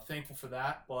thankful for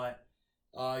that. But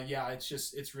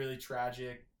it's really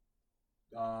tragic.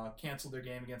 Canceled their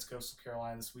game against Coastal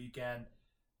Carolina this weekend.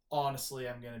 Honestly,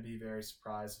 I'm going to be very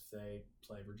surprised if they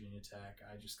play Virginia Tech.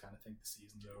 I just kind of think the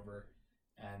season's over.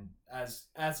 And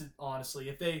honestly,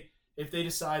 if they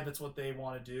decide that's what they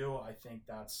want to do, I think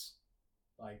that's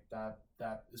Like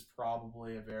that is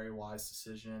probably a very wise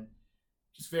decision.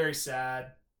 Just very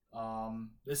sad.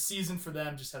 This season for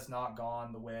them just has not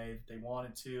gone the way that they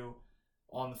wanted to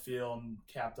on the field, and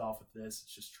capped off with this.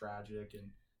 It's just tragic, and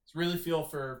it's really feel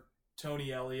for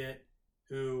Tony Elliott,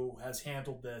 who has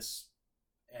handled this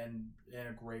and in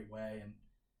a great way, and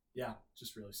yeah,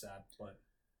 just really sad. But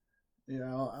I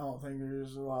don't think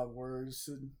there's a lot of words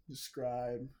to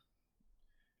describe.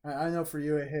 I know for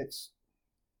you it hits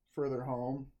further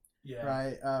home, yeah,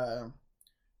 right?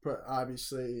 But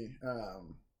obviously,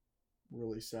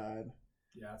 really sad.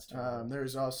 yeah, it's terrible.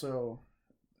 There's also,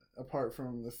 apart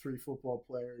from the 3 football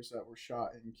players that were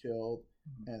shot and killed,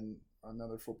 and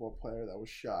another football player that was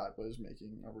shot but is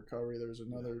making a recovery, there was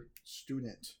another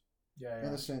student,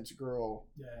 innocent girl,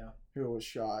 who was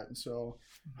shot, and so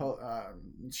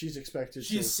she's expected.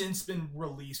 She has since been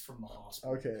released from the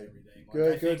hospital. Okay, and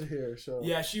everything. good to hear. So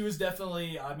yeah, she was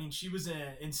definitely. I mean, she was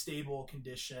in stable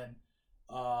condition.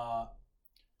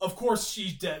 Of course,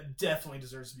 she definitely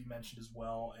deserves to be mentioned as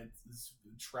well. It's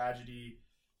a tragedy.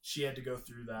 She had to go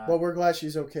through that. But we're glad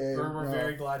she's okay. We're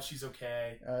very glad she's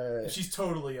okay. She's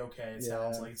totally okay. It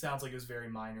sounds like it was very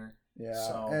minor. Yeah,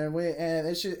 so. and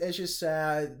it's just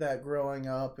sad that growing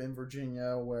up in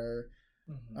Virginia, where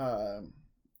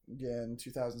again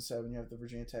 2007 you have the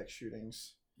Virginia Tech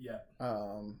shootings. Yeah.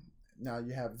 Now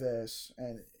you have this,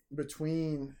 and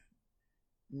between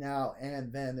now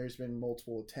and then, there's been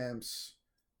multiple attempts,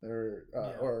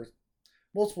 or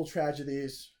multiple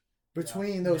tragedies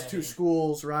between those 2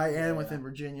 schools, right? And within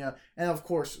Virginia, and of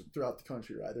course throughout the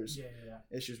country, right? There's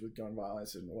issues with gun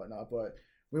violence and whatnot, but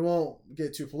we won't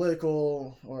get too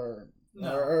political or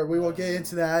we won't get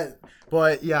into that.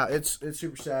 But yeah, it's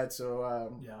super sad.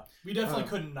 So we definitely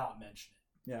couldn't not mention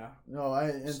it. Yeah, no,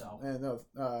 I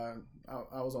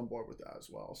was on board with that as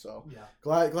well. So yeah,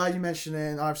 glad you mentioned it.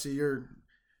 And obviously, you're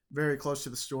very close to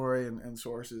the story and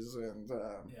sources, and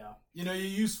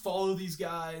you follow these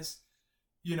guys.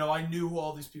 I knew who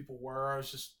all these people were. I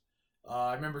was just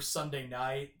I remember Sunday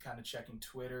night kind of checking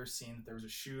Twitter, seeing that there was a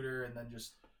shooter, and then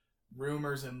just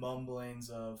rumors and mumblings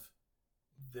of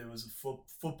there was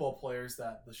football players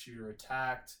that the shooter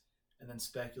attacked, and then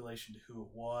speculation to who it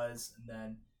was, and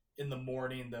then in the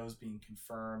morning those being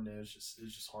confirmed. It was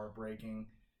just heartbreaking.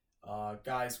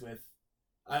 Guys with,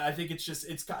 I think it's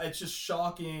just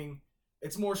shocking.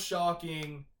 It's more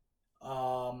shocking.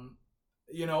 All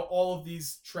of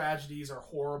these tragedies are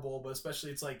horrible, but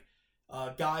especially it's like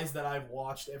guys that I've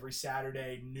watched every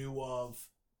Saturday knew of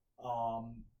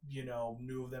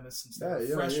them since they were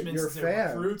freshmen, since they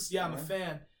were recruits. Yeah, I'm a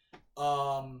fan.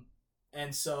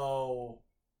 And so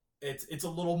it's a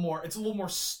little more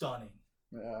stunning.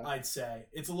 Yeah. I'd say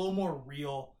it's a little more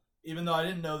real, even though I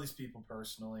didn't know these people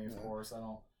personally. Of course, I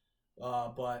don't.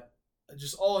 But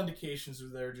just all indications are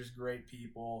they're just great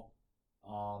people.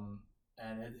 And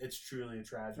it's truly a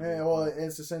tragedy. Yeah, well,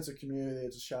 it's a sense of community.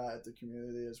 It's a shot at the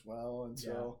community as well, and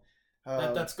so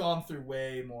that's gone through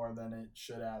way more than it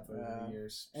should have over the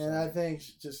years. So. And I think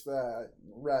just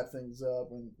wrap things up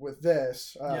with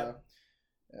this.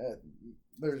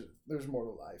 There's more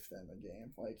to life than the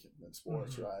game, like in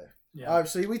sports, right? Yeah.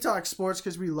 Obviously, we talk sports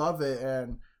because we love it,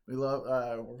 and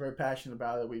we're very passionate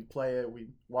about it. We play it, we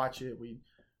watch it, we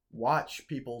watch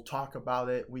people talk about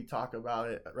it, we talk about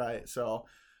it, right? So.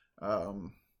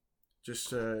 Just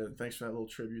thanks for that little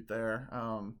tribute there,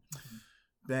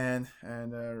 Ben,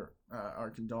 and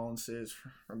our condolences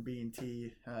from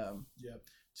B&T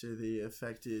to the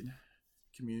affected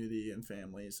community and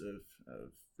families of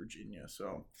Virginia.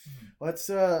 So let's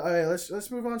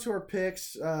move on to our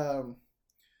picks that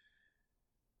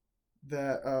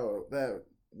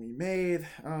we made.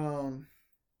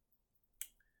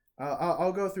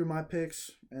 I'll go through my picks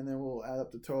and then we'll add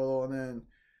up the total, and then.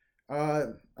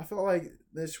 I felt like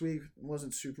this week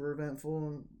wasn't super eventful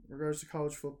in regards to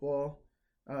college football.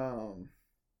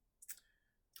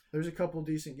 There's a couple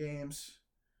decent games,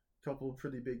 a couple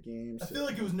pretty big games. I feel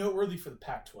like it was noteworthy for the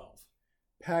Pac-12.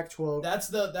 Pac-12. That's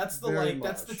the takeaway.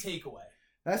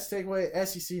 That's the takeaway.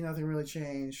 SEC, nothing really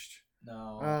changed.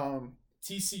 No.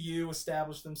 TCU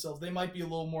established themselves. They might be a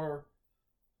little more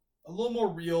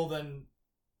real than.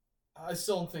 I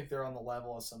still don't think they're on the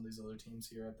level of some of these other teams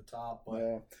here at the top,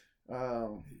 but.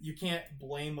 You can't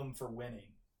blame them for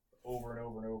winning over and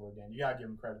over and over again. You gotta give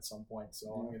them credit at some point,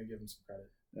 so I'm gonna give them some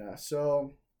credit. Yeah.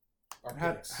 So,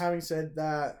 having said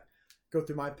that, go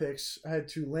through my picks. I had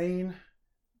Tulane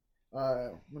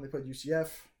when they played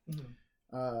UCF.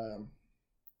 Mm-hmm.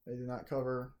 They did not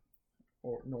cover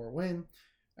nor win.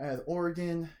 I had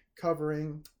Oregon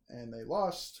covering, and they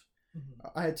lost. Mm-hmm.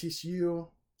 I had TCU.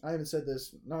 I even said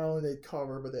this. Not only they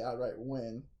cover, but they outright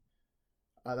win.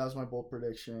 That was my bold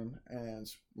prediction. And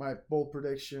my bold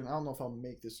prediction, I don't know if I'll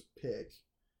make this a pick,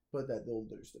 but that they'll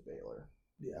lose to Baylor.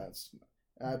 Yeah,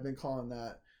 I've been calling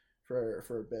that for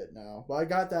a bit now. But I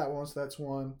got that one, so that's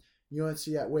one. UNC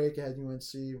at Wake, I had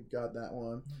UNC, got that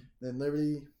one. Mm-hmm. Then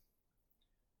Liberty,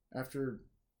 after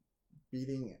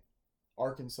beating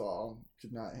Arkansas,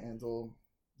 could not handle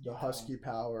the Husky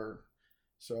power.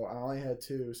 So I only had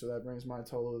 2, so that brings my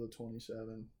total to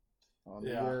 27 on the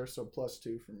year. So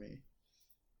 +2 for me.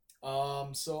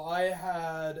 So I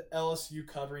had LSU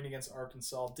covering against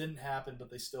Arkansas. Didn't happen, but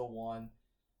they still won.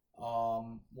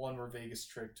 One where Vegas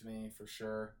tricked me for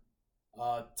sure.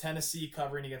 Tennessee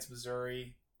covering against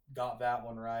Missouri. Got that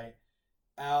one right.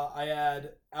 I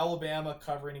had Alabama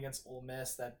covering against Ole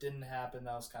Miss. That didn't happen.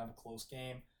 That was kind of a close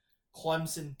game.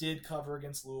 Clemson did cover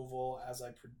against Louisville, as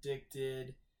I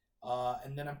predicted.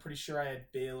 And then I'm pretty sure I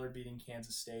had Baylor beating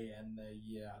Kansas State, and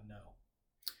no.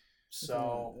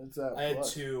 So I had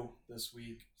 2 this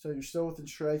week. So you're still within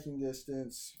striking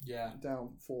distance. Yeah.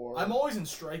 Down 4. I'm always in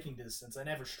striking distance. I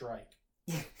never strike.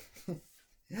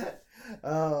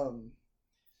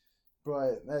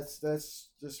 But that's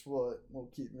just what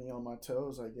will keep me on my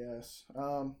toes, I guess.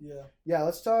 Yeah. Yeah,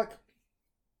 let's talk.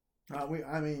 We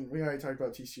already talked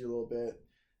about TCU a little bit.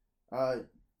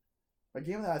 A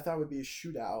game that I thought would be a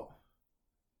shootout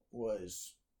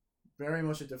was very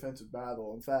much a defensive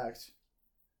battle. In fact,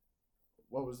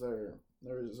 what was there?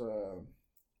 There was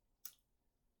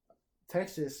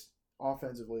Texas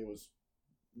offensively was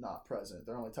not present.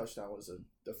 Their only touchdown was a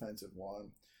defensive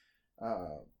one.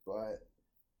 But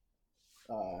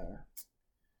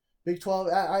Big 12,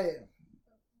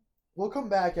 we'll come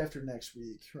back after next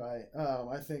week, right?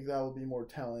 I think that will be more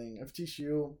telling. If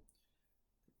TCU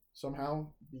somehow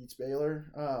beats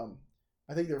Baylor,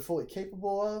 I think they're fully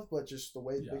capable of, but just the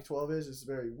way the Big 12 is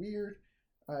very weird.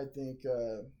 I think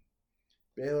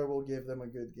Baylor will give them a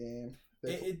good game.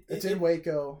 It's in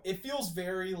Waco. It feels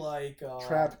very like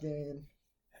trap game.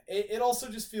 It also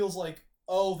just feels like,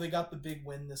 oh, they got the big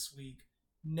win this week.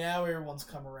 Now everyone's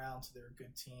come around to their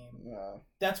good team.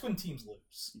 That's when teams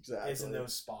lose. Exactly. Is in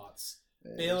those spots.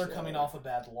 Baylor coming off a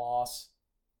bad loss.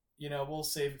 We'll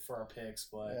save it for our picks,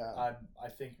 but I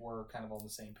think we're kind of on the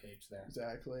same page there.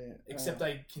 Exactly. Except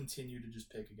I continue to just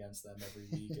pick against them every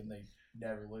week, and they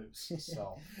never lose.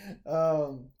 So.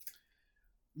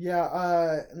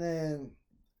 And then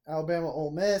Alabama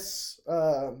Ole Miss.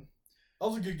 That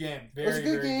was a good game. It was a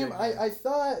good game. I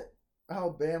thought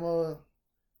Alabama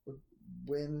would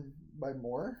win by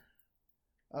more.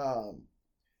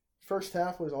 First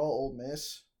half was all Ole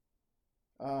Miss.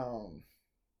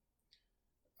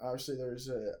 Obviously, there's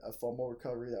a fumble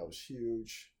recovery that was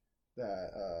huge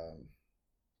that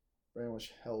very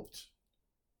much helped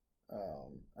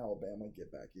Alabama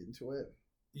get back into it.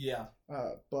 Yeah.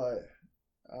 But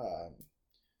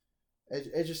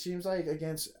it just seems like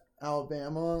against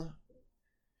Alabama,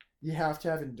 you have to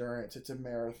have endurance. It's a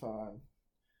marathon.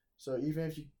 So even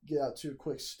if you get out to a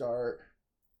quick start,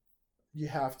 you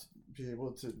have to be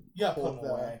able to put them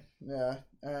away. Yeah,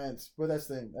 but that's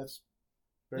the thing. That's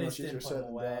very much easier said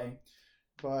than done.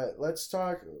 But let's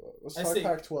talk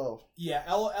Pac-12. Yeah,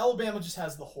 Alabama just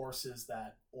has the horses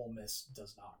that Ole Miss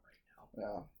does not right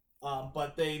now. Yeah.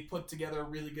 But they put together a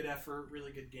really good effort,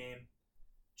 really good game.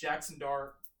 Jackson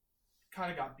Dart kind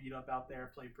of got beat up out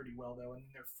there, played pretty well though, and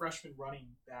their freshman running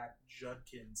back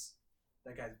Judkins,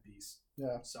 that guy's a beast.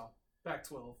 Yeah. So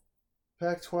Pac-12.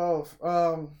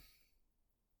 Pac-12.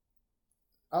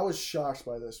 I was shocked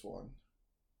by this one.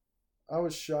 I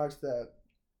was shocked that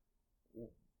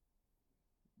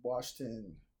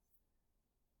Washington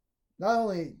not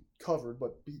only covered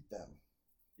but beat them.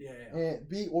 Yeah. And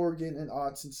beat Oregon in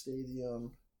Autzen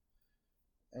Stadium,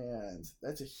 and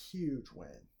that's a huge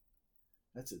win.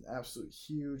 That's an absolute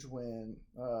huge win.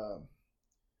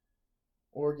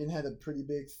 Oregon had a pretty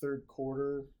big third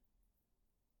quarter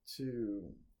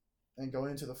and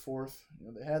going into the fourth,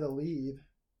 they had a lead,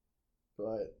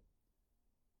 but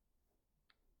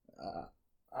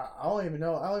I don't even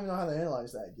know how to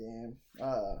analyze that game.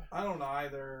 I don't know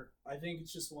either. I think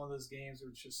it's just one of those games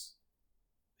where it's just,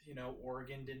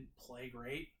 Oregon didn't play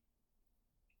great.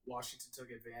 Washington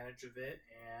took advantage of it,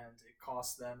 and it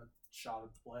cost them a shot at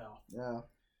the playoff. Yeah.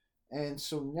 And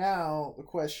so now the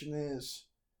question is,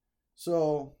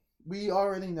 so we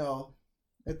already know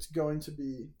it's going to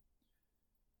be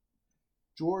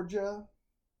Georgia,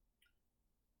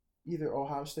 either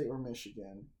Ohio State or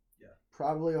Michigan. Yeah.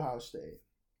 Probably Ohio State.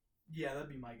 Yeah, that'd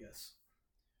be my guess.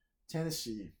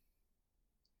 Tennessee.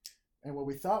 And what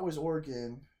we thought was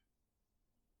Oregon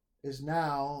is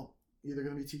now either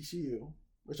going to be TCU,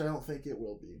 which I don't think it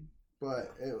will be,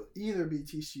 but it will either be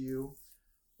TCU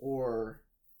or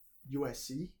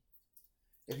USC.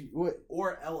 If you what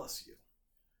or LSU.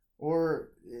 or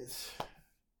it's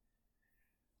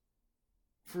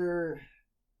for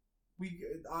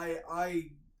I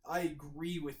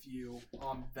agree with you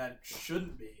on that it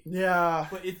shouldn't be. yeah.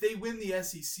 But if they win the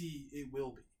SEC, it will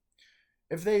be.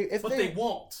 If But they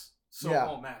won't, so Yeah. it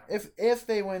won't matter. if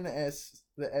they win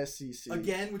the SEC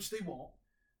Again, which they won't.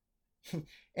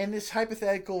 in this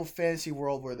hypothetical fantasy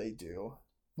world where they do,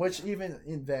 which even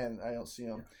in then I don't see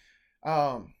them.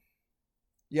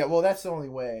 Yeah, well that's the only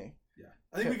way. Yeah,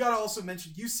 I think we gotta also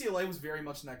mention UCLA was very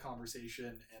much in that conversation,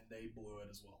 and they blew it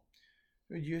as well.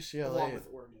 UCLA Along with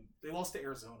Oregon, they lost to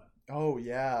Arizona Oh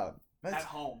yeah, at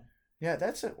home. Yeah,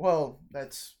 that's it. Well,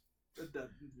 that's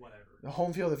Whatever. the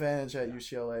home field advantage at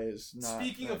UCLA is not.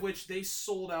 Speaking of which, they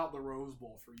sold out the Rose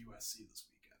Bowl for USC this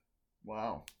weekend.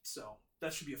 Wow. So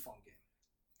that should be a fun game,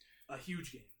 a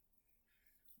huge game.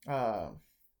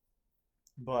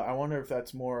 But I wonder if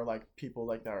that's more like people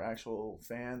like that are actual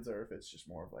fans, or if it's just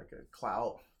more of like a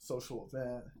clout social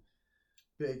event.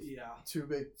 Two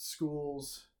big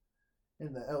schools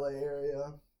in the LA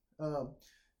area.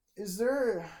 Is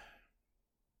there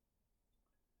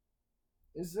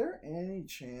any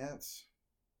chance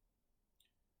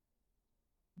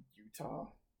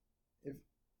Utah,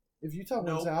 if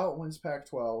Utah wins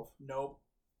Pac-12, Nope.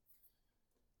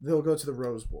 they'll go to the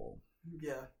Rose Bowl.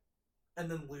 Yeah. And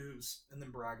then lose, and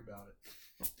then brag about it.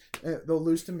 And they'll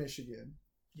lose to Michigan,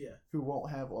 Yeah. who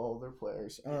won't have all their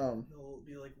players. They'll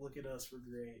be like, look at us, we're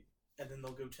great. And then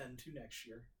they'll go 10-2 next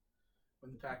year.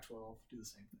 When the Pac-12 do the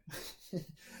same thing.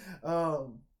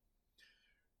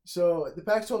 So the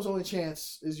Pac-12's only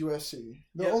chance is USC.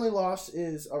 The only loss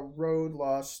is a road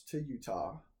loss to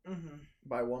Utah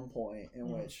by 1 point, in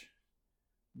which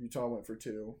Utah went for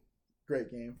 2.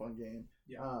 Great game, fun game.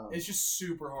 Yeah, it's just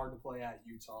super hard to play at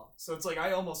Utah. So it's like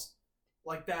I almost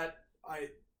like that.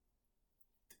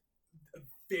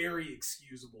 Very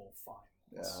excusable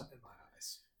finals in my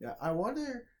eyes. Yeah, I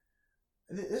wonder.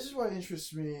 This is what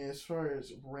interests me as far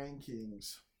as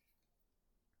rankings.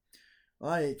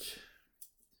 Like,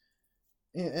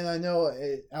 and I know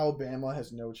Alabama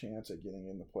has no chance at getting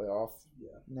in the playoff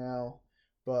now,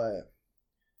 but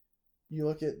you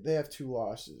look at, they have 2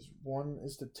 losses. One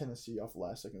is to Tennessee off the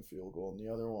last second field goal, and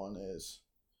the other one is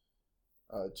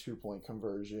a 2-point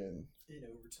conversion in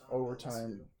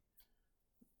overtime.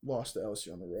 Lost to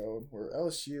LSU on the road, where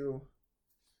LSU,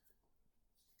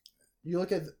 you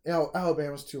look at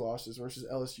Alabama's 2 losses versus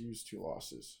LSU's 2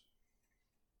 losses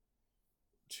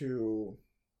to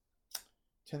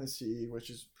Tennessee, which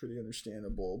is pretty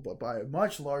understandable, but by a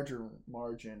much larger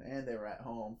margin, and they were at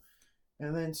home.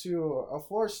 And then to a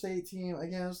Florida State team,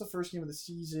 again, it was the first game of the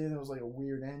season. It was like a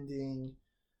weird ending.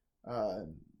 They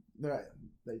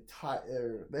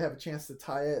have a chance to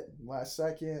tie it last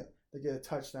second. They get a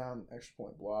touchdown, extra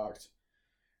point blocked.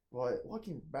 But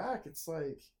looking back, it's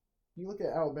like, you look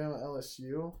at Alabama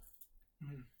LSU,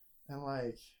 and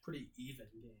like, pretty even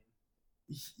game.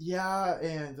 Yeah,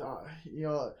 and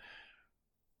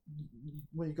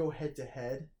when you go head to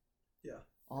head,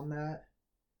 on that,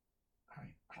 I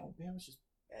mean, Alabama's just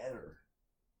better.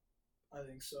 I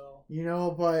think so.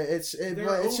 But their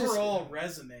overall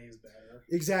resume is better.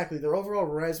 Exactly, their overall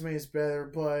resume is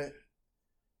better, but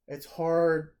it's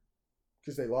hard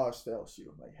because they lost to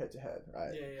LSU, like head to head,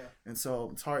 right? Yeah. And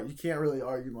so it's hard. You can't really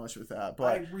argue much with that.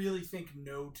 But I really think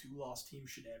no 2-loss team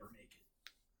should ever make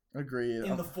it. Agreed.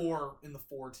 In the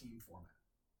 4-team format.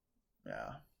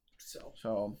 Yeah.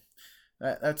 So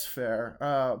that's fair.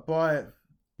 But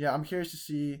yeah, I'm curious to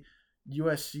see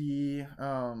USC.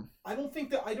 I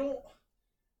don't.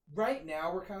 Right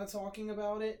now, we're kind of talking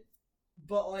about it,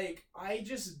 but like I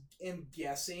just am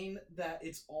guessing that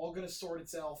it's all going to sort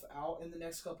itself out in the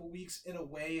next couple weeks in a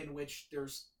way in which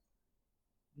there's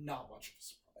not much of a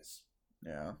surprise.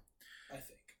 Yeah. I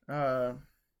think.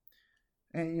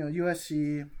 And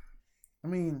USC, I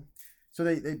mean, so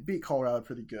they beat Colorado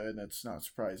pretty good. That's not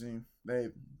surprising. They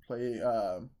play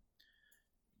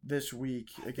this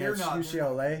week against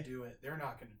UCLA. They're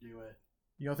not going to do it.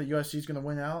 You don't think USC's going to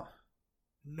win out?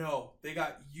 No, they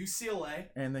got UCLA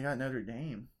and they got Notre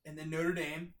Dame, and then Notre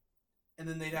Dame, and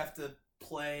then they'd have to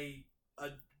play a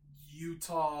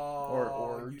Utah or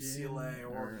Oregon, UCLA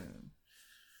or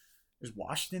is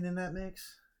Washington in that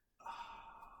mix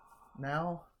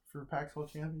now for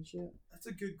Pac-12 championship? That's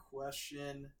a good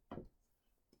question.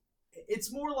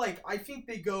 It's more like I think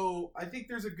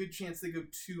there's a good chance they go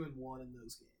 2-1 in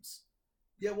those games.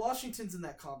 Yeah, Washington's in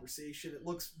that conversation. It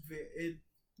looks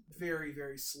very,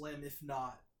 very slim, if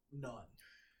not none.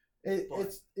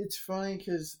 It's funny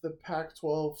because the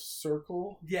Pac-12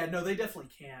 circle. Yeah, no, they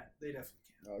definitely can't.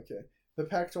 Okay, the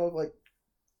Pac-12, like,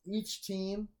 each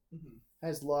team Mm-hmm.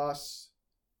 has lost.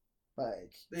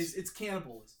 Like It's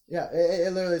cannibalism. yeah,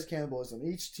 it literally is cannibalism.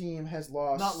 Each team has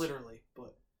lost. Not literally,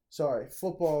 but Sorry,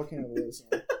 football cannibalism.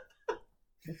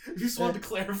 we just wanted to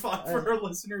clarify for our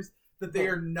listeners that they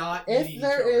are not. If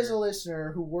there is a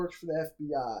listener who works for the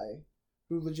FBI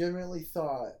who legitimately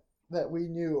thought that we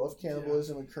knew of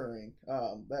cannibalism occurring,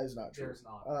 that is not true. There's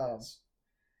not.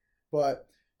 But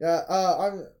yeah,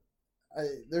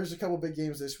 there's a couple big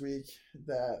games this week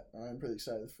that I'm pretty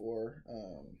excited for.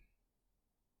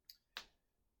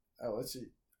 Let's see.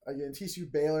 Again, TCU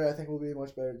Baylor, I think will be a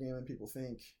much better game than people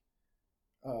think.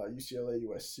 UCLA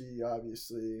USC,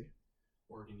 obviously.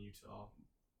 Oregon Utah.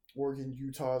 Oregon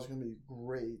Utah is going to be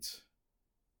great.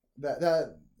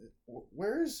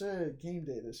 Where is game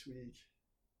day this week?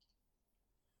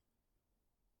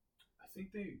 I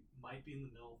think they might be in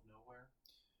the middle of nowhere.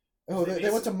 Oh,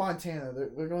 they went to Montana.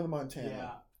 They're going to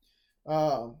Montana.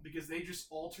 Yeah. Because they just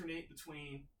alternate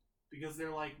between. Because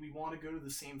they're like, we want to go to the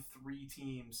same 3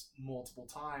 teams multiple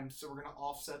times, so we're going to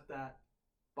offset that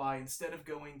by, instead of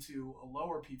going to a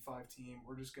lower P5 team,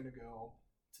 we're just going to go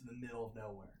to the middle of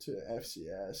nowhere. To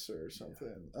FCS or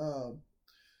something. Yeah.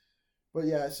 But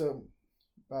yeah, so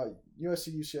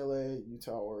USC, UCLA,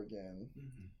 Utah, Oregon.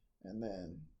 Mm-hmm. And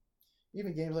then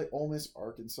even games like Ole Miss,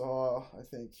 Arkansas, I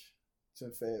think it's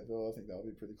in Fayetteville. I think that'll be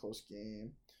a pretty close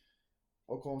game.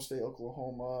 Oklahoma State,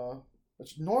 Oklahoma.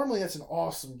 Which normally that's an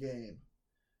awesome game.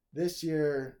 This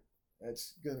year,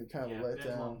 it's gonna be kind of a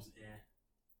letdown.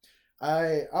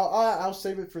 I'll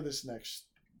save it for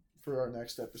our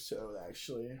next episode.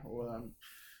 Actually, what I'm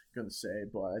gonna say,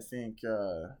 but I think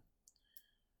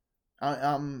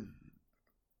I'm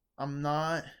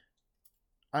not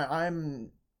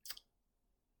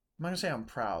gonna say I'm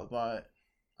proud, but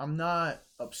I'm not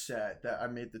upset that I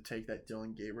made the take that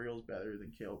Dylan Gabriel's better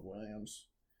than Caleb Williams.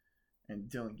 And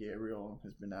Dylan Gabriel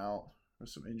has been out with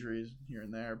some injuries here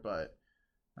and there, but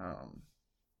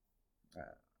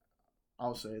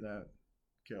I'll say that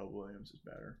Caleb Williams is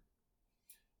better.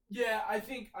 Yeah, I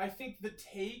think the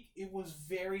take, it was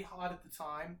very hot at the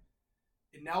time,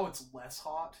 and now it's less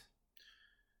hot,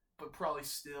 but probably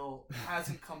still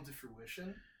hasn't come to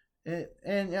fruition.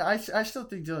 And yeah, I still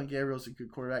think Dylan Gabriel's a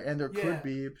good quarterback, and there could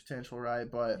be a potential,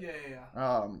 right? But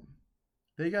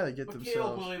they got to get themselves.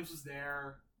 Caleb Williams was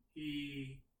there.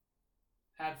 He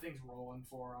had things rolling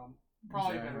for him.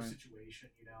 Probably a better situation,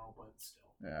 but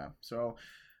still. Yeah. So,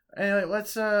 anyway,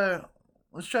 let's try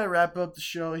to wrap up the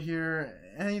show here.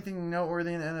 Anything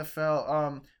noteworthy in the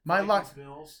NFL? My lock.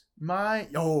 Bills.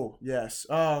 Yes.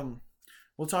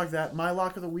 We'll talk that. My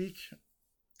lock of the week.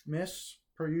 Miss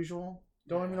per usual.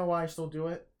 Don't even know why I still do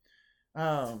it.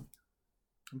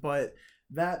 But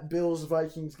that Bills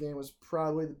Vikings game was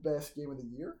probably the best game of the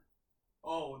year.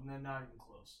 Oh, and then not even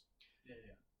close.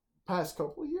 Yeah. Past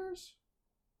couple of years?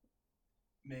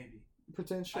 Maybe.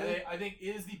 Potentially. I think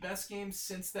it is the best game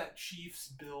since that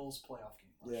Chiefs-Bills playoff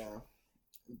game last year.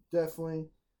 Definitely.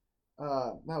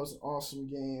 That was an awesome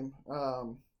game.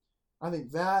 I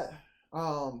think that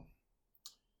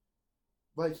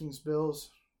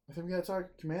Vikings-Bills, I think we got to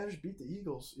talk. Commanders beat the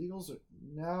Eagles. Eagles are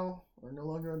no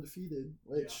longer undefeated,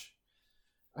 which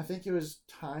I think it was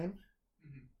time.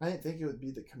 I didn't think it would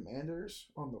be the Commanders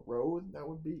on the road that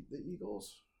would beat the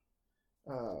Eagles.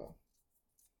 I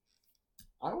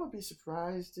wouldn't be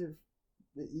surprised if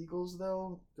the Eagles,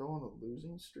 though, go on a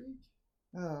losing streak.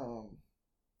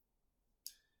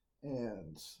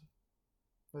 And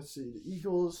let's see, the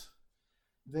Eagles,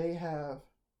 they have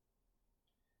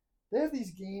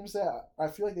these games that I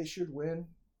feel like they should win,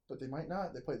 but they might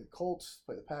not. They play the Colts,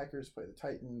 play the Packers, play the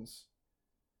Titans.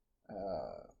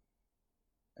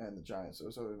 And the Giants.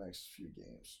 Those are the next few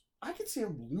games. I could see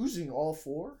them losing all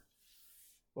 4.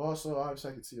 But also,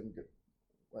 obviously, I could see them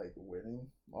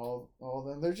winning all of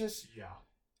them. They're just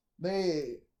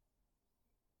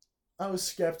I was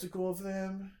skeptical of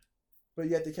them, but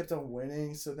yet they kept on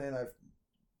winning. So then I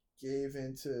gave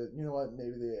into,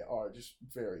 maybe they are just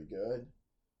very good.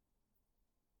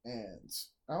 And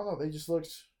I don't know. They just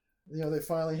looked, they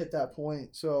finally hit that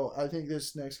point. So I think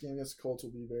this next game against the Colts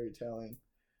will be very telling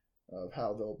of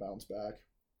how they'll bounce back.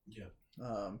 Yeah.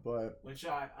 But which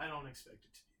I don't expect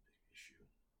it to be a big issue.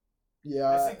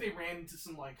 Yeah. I think they ran into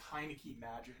some Heineke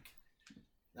magic.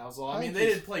 That was all. I mean, they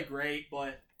didn't play great,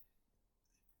 but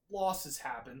losses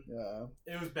happen. Yeah.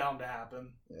 It was bound to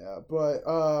happen. Yeah, but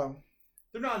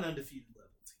they're not an undefeated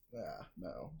level team. Yeah,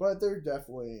 no. But they're very,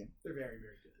 very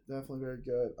good. Definitely very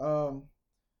good.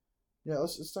 Yeah,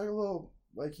 let's talk a little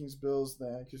Vikings Bills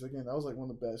then, because again, that was one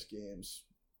of the best games.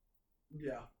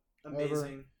 Yeah.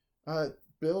 Amazing.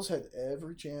 Bills had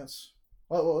every chance.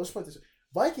 Well, let's put this.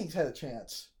 Vikings had a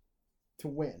chance to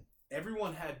win.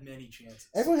 Everyone had many chances.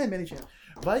 Everyone had many chances.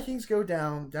 Vikings go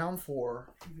down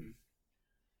 4. Mm-hmm.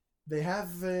 They have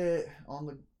it on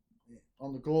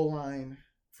the goal line,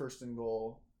 first and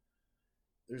goal.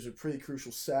 There's a pretty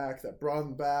crucial sack that brought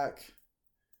them back,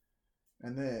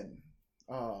 and then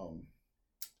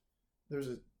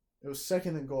it was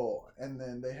second and goal, and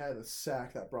then they had a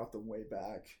sack that brought them way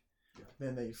back. Yeah.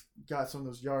 Then they got some of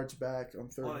those yards back on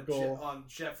third and goal. On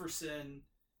Jefferson,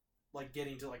 like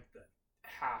getting to like the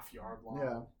half-yard line.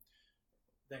 Yeah.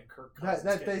 Then Kirk Cousins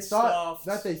that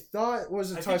they thought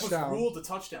was a touchdown. It was ruled a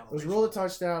touchdown. It was ruled a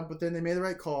touchdown, but then they made the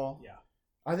right call. Yeah.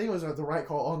 I think it was the right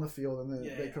call on the field, and then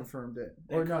they confirmed it.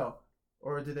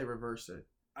 Or did they reverse it?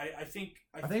 I think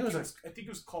it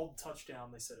was called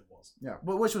touchdown. They said it was. Yeah,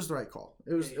 but which was the right call?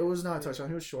 It was not a touchdown.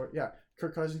 He was short. Yeah,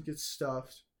 Kirk Cousins gets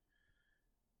stuffed,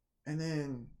 and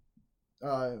then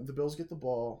the Bills get the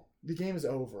ball. The game is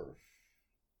over.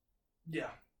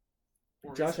 Yeah.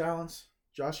 Josh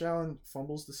Allen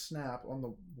fumbles the snap on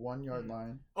the 1-yard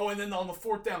line. Oh, and then on the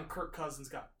 4th down, Kirk Cousins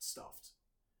got stuffed.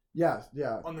 Yeah.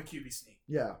 On the QB sneak.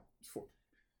 Yeah.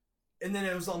 And then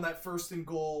it was on that first and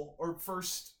goal, or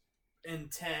first and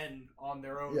 10 on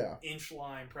their own inch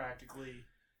line practically.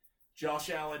 Josh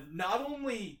Allen not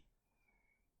only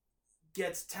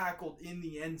gets tackled in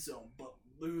the end zone, but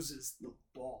loses the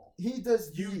ball. He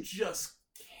does. You just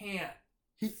can't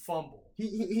fumble.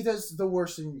 He does the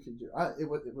worst thing you can do. It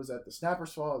was at the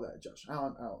snapper's fault, that Josh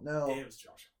Allen. I don't know. It was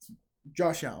Josh Allen.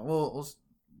 Josh Allen. Well,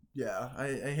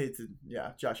 I hate to.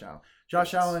 Yeah, Josh Allen.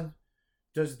 Josh Allen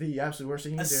does the absolute worst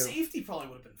thing he can do. A safety probably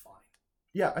would have been fine.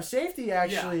 Yeah, a safety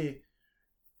actually.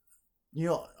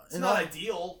 Yeah. It's not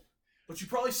ideal, but you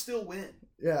probably still win.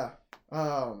 Yeah.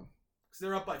 Because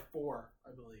they're up by 4,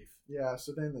 I believe. Yeah,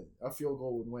 so then a field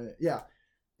goal would win it. Yeah.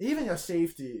 Even a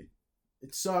safety,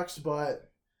 it sucks,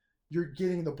 but you're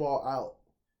getting the ball out.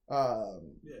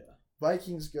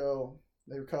 Vikings go,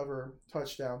 they recover,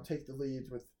 touchdown, take the lead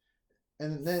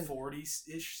and then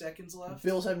 40-ish seconds left.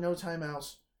 Bills have no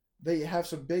timeouts. They have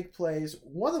some big plays,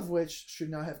 one of which should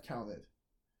not have counted.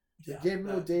 The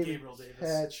Gabriel Davis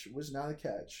catch was not a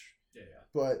catch. Yeah.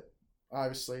 But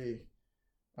obviously,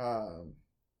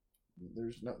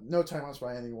 there's no timeouts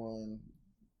by anyone.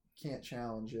 Can't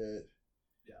challenge it.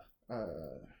 Yeah.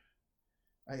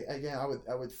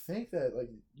 I would think that like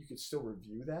you could still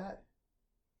review that.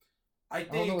 I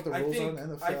don't know what the rules are in the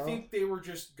NFL. I think they were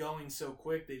just going so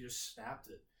quick they just snapped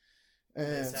it. And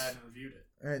they just hadn't reviewed it.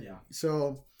 And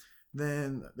so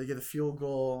then they get a field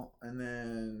goal, and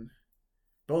then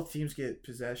both teams get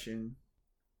possession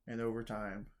in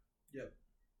overtime. Yep.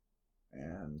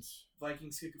 And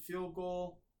Vikings kick a field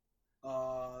goal.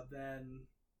 Then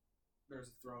there's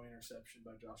a throw interception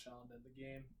by Josh Allen in the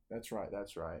game. That's right.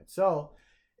 So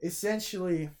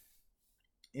essentially,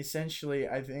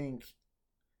 I think,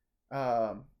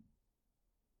 that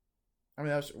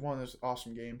was one of those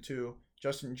awesome games too.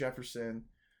 Justin Jefferson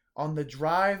on the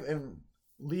drive and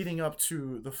leading up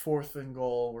to the 4th and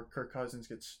goal where Kirk Cousins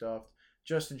gets stuffed.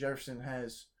 Justin Jefferson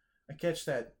has a catch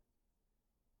that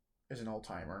is an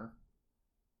all-timer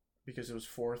because it was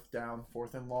 4th down,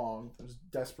 4th and long. It was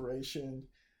desperation.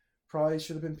 Probably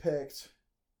should have been picked.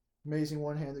 Amazing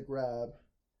one-handed grab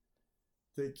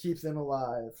to keep them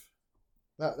alive.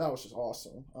 That was just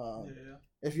awesome.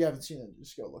 If you haven't seen it,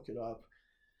 just go look it up.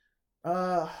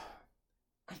 I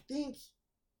think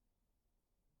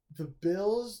the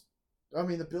Bills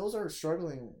are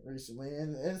struggling recently,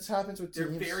 and it happens with teams.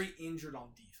 They're very injured on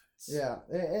defense. Yeah,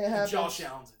 it happens. Josh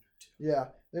Allen's injured too.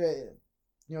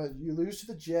 Yeah, you lose to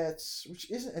the Jets,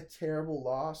 which isn't a terrible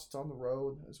loss. It's on the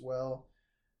road as well,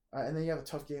 and then you have a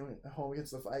tough game at home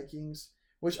against the Vikings,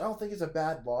 which I don't think is a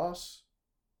bad loss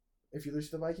if you lose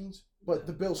to the Vikings. But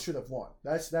the Bills should have won.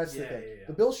 That's the thing. Yeah.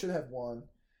 The Bills should have won.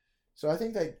 So I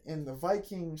think that in the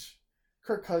Vikings,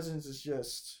 Kirk Cousins is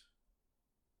just,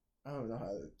 I don't know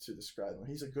how to describe him.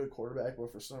 He's a good quarterback,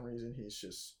 but for some reason he's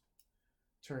just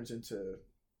turns into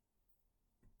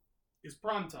it's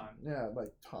prime time. Yeah,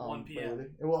 like Tom 1 p.m.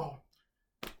 Brady. Well,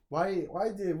 why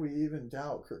did we even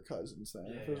doubt Kirk Cousins then?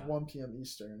 If it was 1 p.m.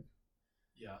 Eastern.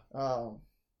 Yeah.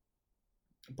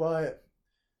 But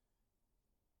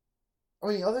I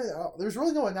mean, there's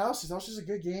really no analysis. That was just a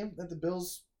good game that the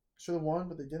Bills should have won,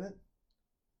 but they didn't.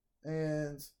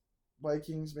 And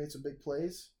Vikings made some big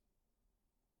plays.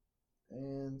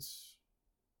 And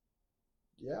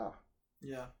yeah.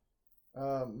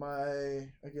 My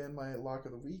lock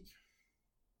of the week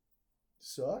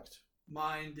sucked.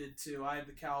 Mine did too. I had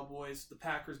the Cowboys. The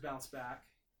Packers bounced back,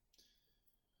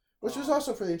 which was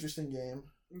also a pretty interesting game.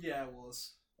 Yeah, it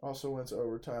was. Also went to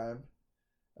overtime.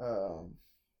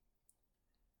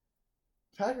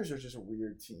 Packers are just a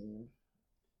weird team.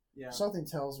 Yeah. Something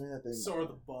tells me that they. So are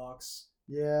the Bucks.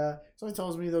 Yeah, something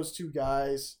tells me those two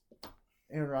guys,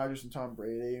 Aaron Rodgers and Tom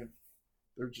Brady,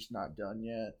 they're just not done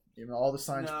yet. Even all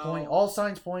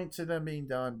signs point to them being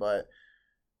done, but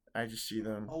I just see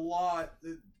them a lot.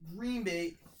 Green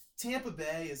Bay, Tampa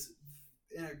Bay is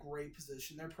in a great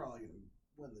position. They're probably going to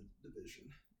win the division.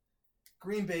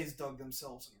 Green Bay's dug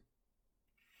themselves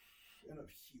in a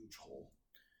huge hole.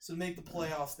 So to make the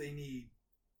playoffs, they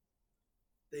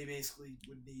basically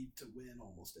would need to win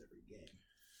almost every game.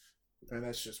 And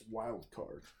that's just wild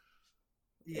card.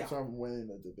 Yeah. So I'm winning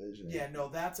the division. Yeah, no,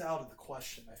 that's out of the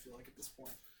question, I feel like, at this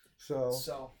point.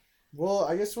 So well,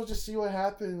 I guess we'll just see what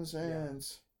happens. And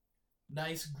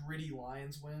nice, gritty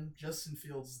Lions win. Justin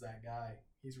Fields is that guy.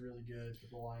 He's really good for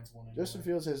the Lions won anyway. Justin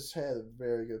Fields has had a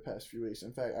very good past few weeks.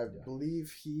 In fact, I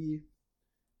believe he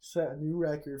set a new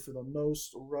record for the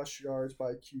most rush yards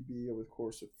by QB over the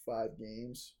course of 5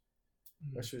 games.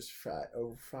 Which was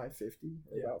over 550,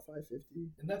 about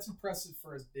 550. And that's impressive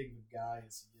for as big of a guy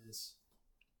as he is.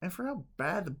 And for how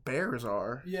bad the Bears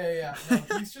are. Yeah. No,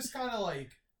 he's just kind of like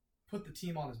put the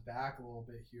team on his back a little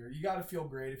bit here. You got to feel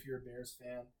great if you're a Bears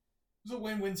fan. It was a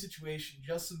win-win situation.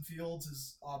 Justin Fields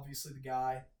is obviously the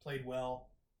guy, played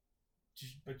well,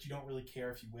 but you don't really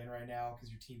care if you win right now because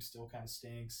your team still kind of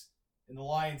stinks. And the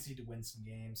Lions need to win some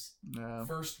games. Yeah.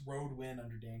 First road win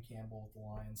under Dan Campbell with the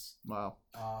Lions. Wow.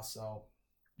 So,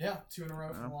 yeah, 2 in a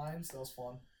row for the Lions. That was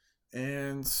fun.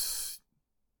 And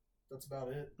that's about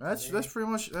it. That's pretty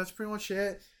much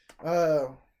it. We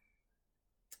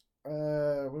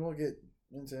won't get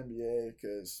into NBA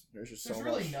because there's just so much.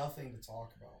 There's really nothing to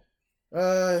talk about.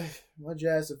 My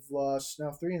Jazz have lost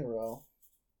now 3 in a row.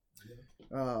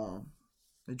 Yeah.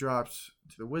 They dropped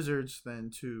to the Wizards, then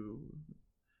to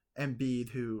Embiid,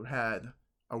 who had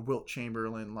a Wilt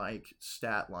Chamberlain-like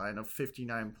stat line of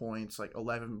 59 points, like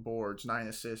 11 boards, 9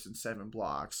 assists, and 7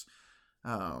 blocks.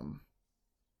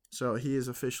 So he is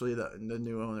officially the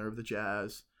new owner of the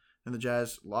Jazz. And the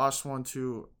Jazz lost one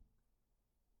to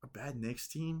a bad Knicks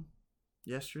team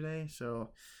yesterday.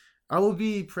 So I will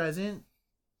be present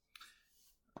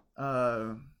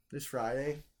this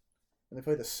Friday. And they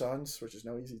play the Suns, which is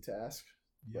no easy task.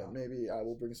 Yeah. But maybe I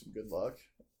will bring some good luck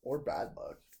or bad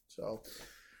luck. So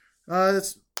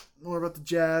that's more about the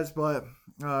Jazz, but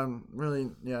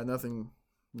really, nothing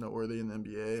noteworthy in the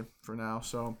NBA for now.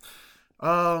 So,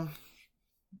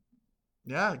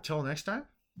 till next time.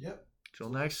 Yep. Till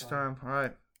next time. All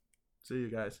right. See you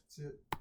guys. That's it.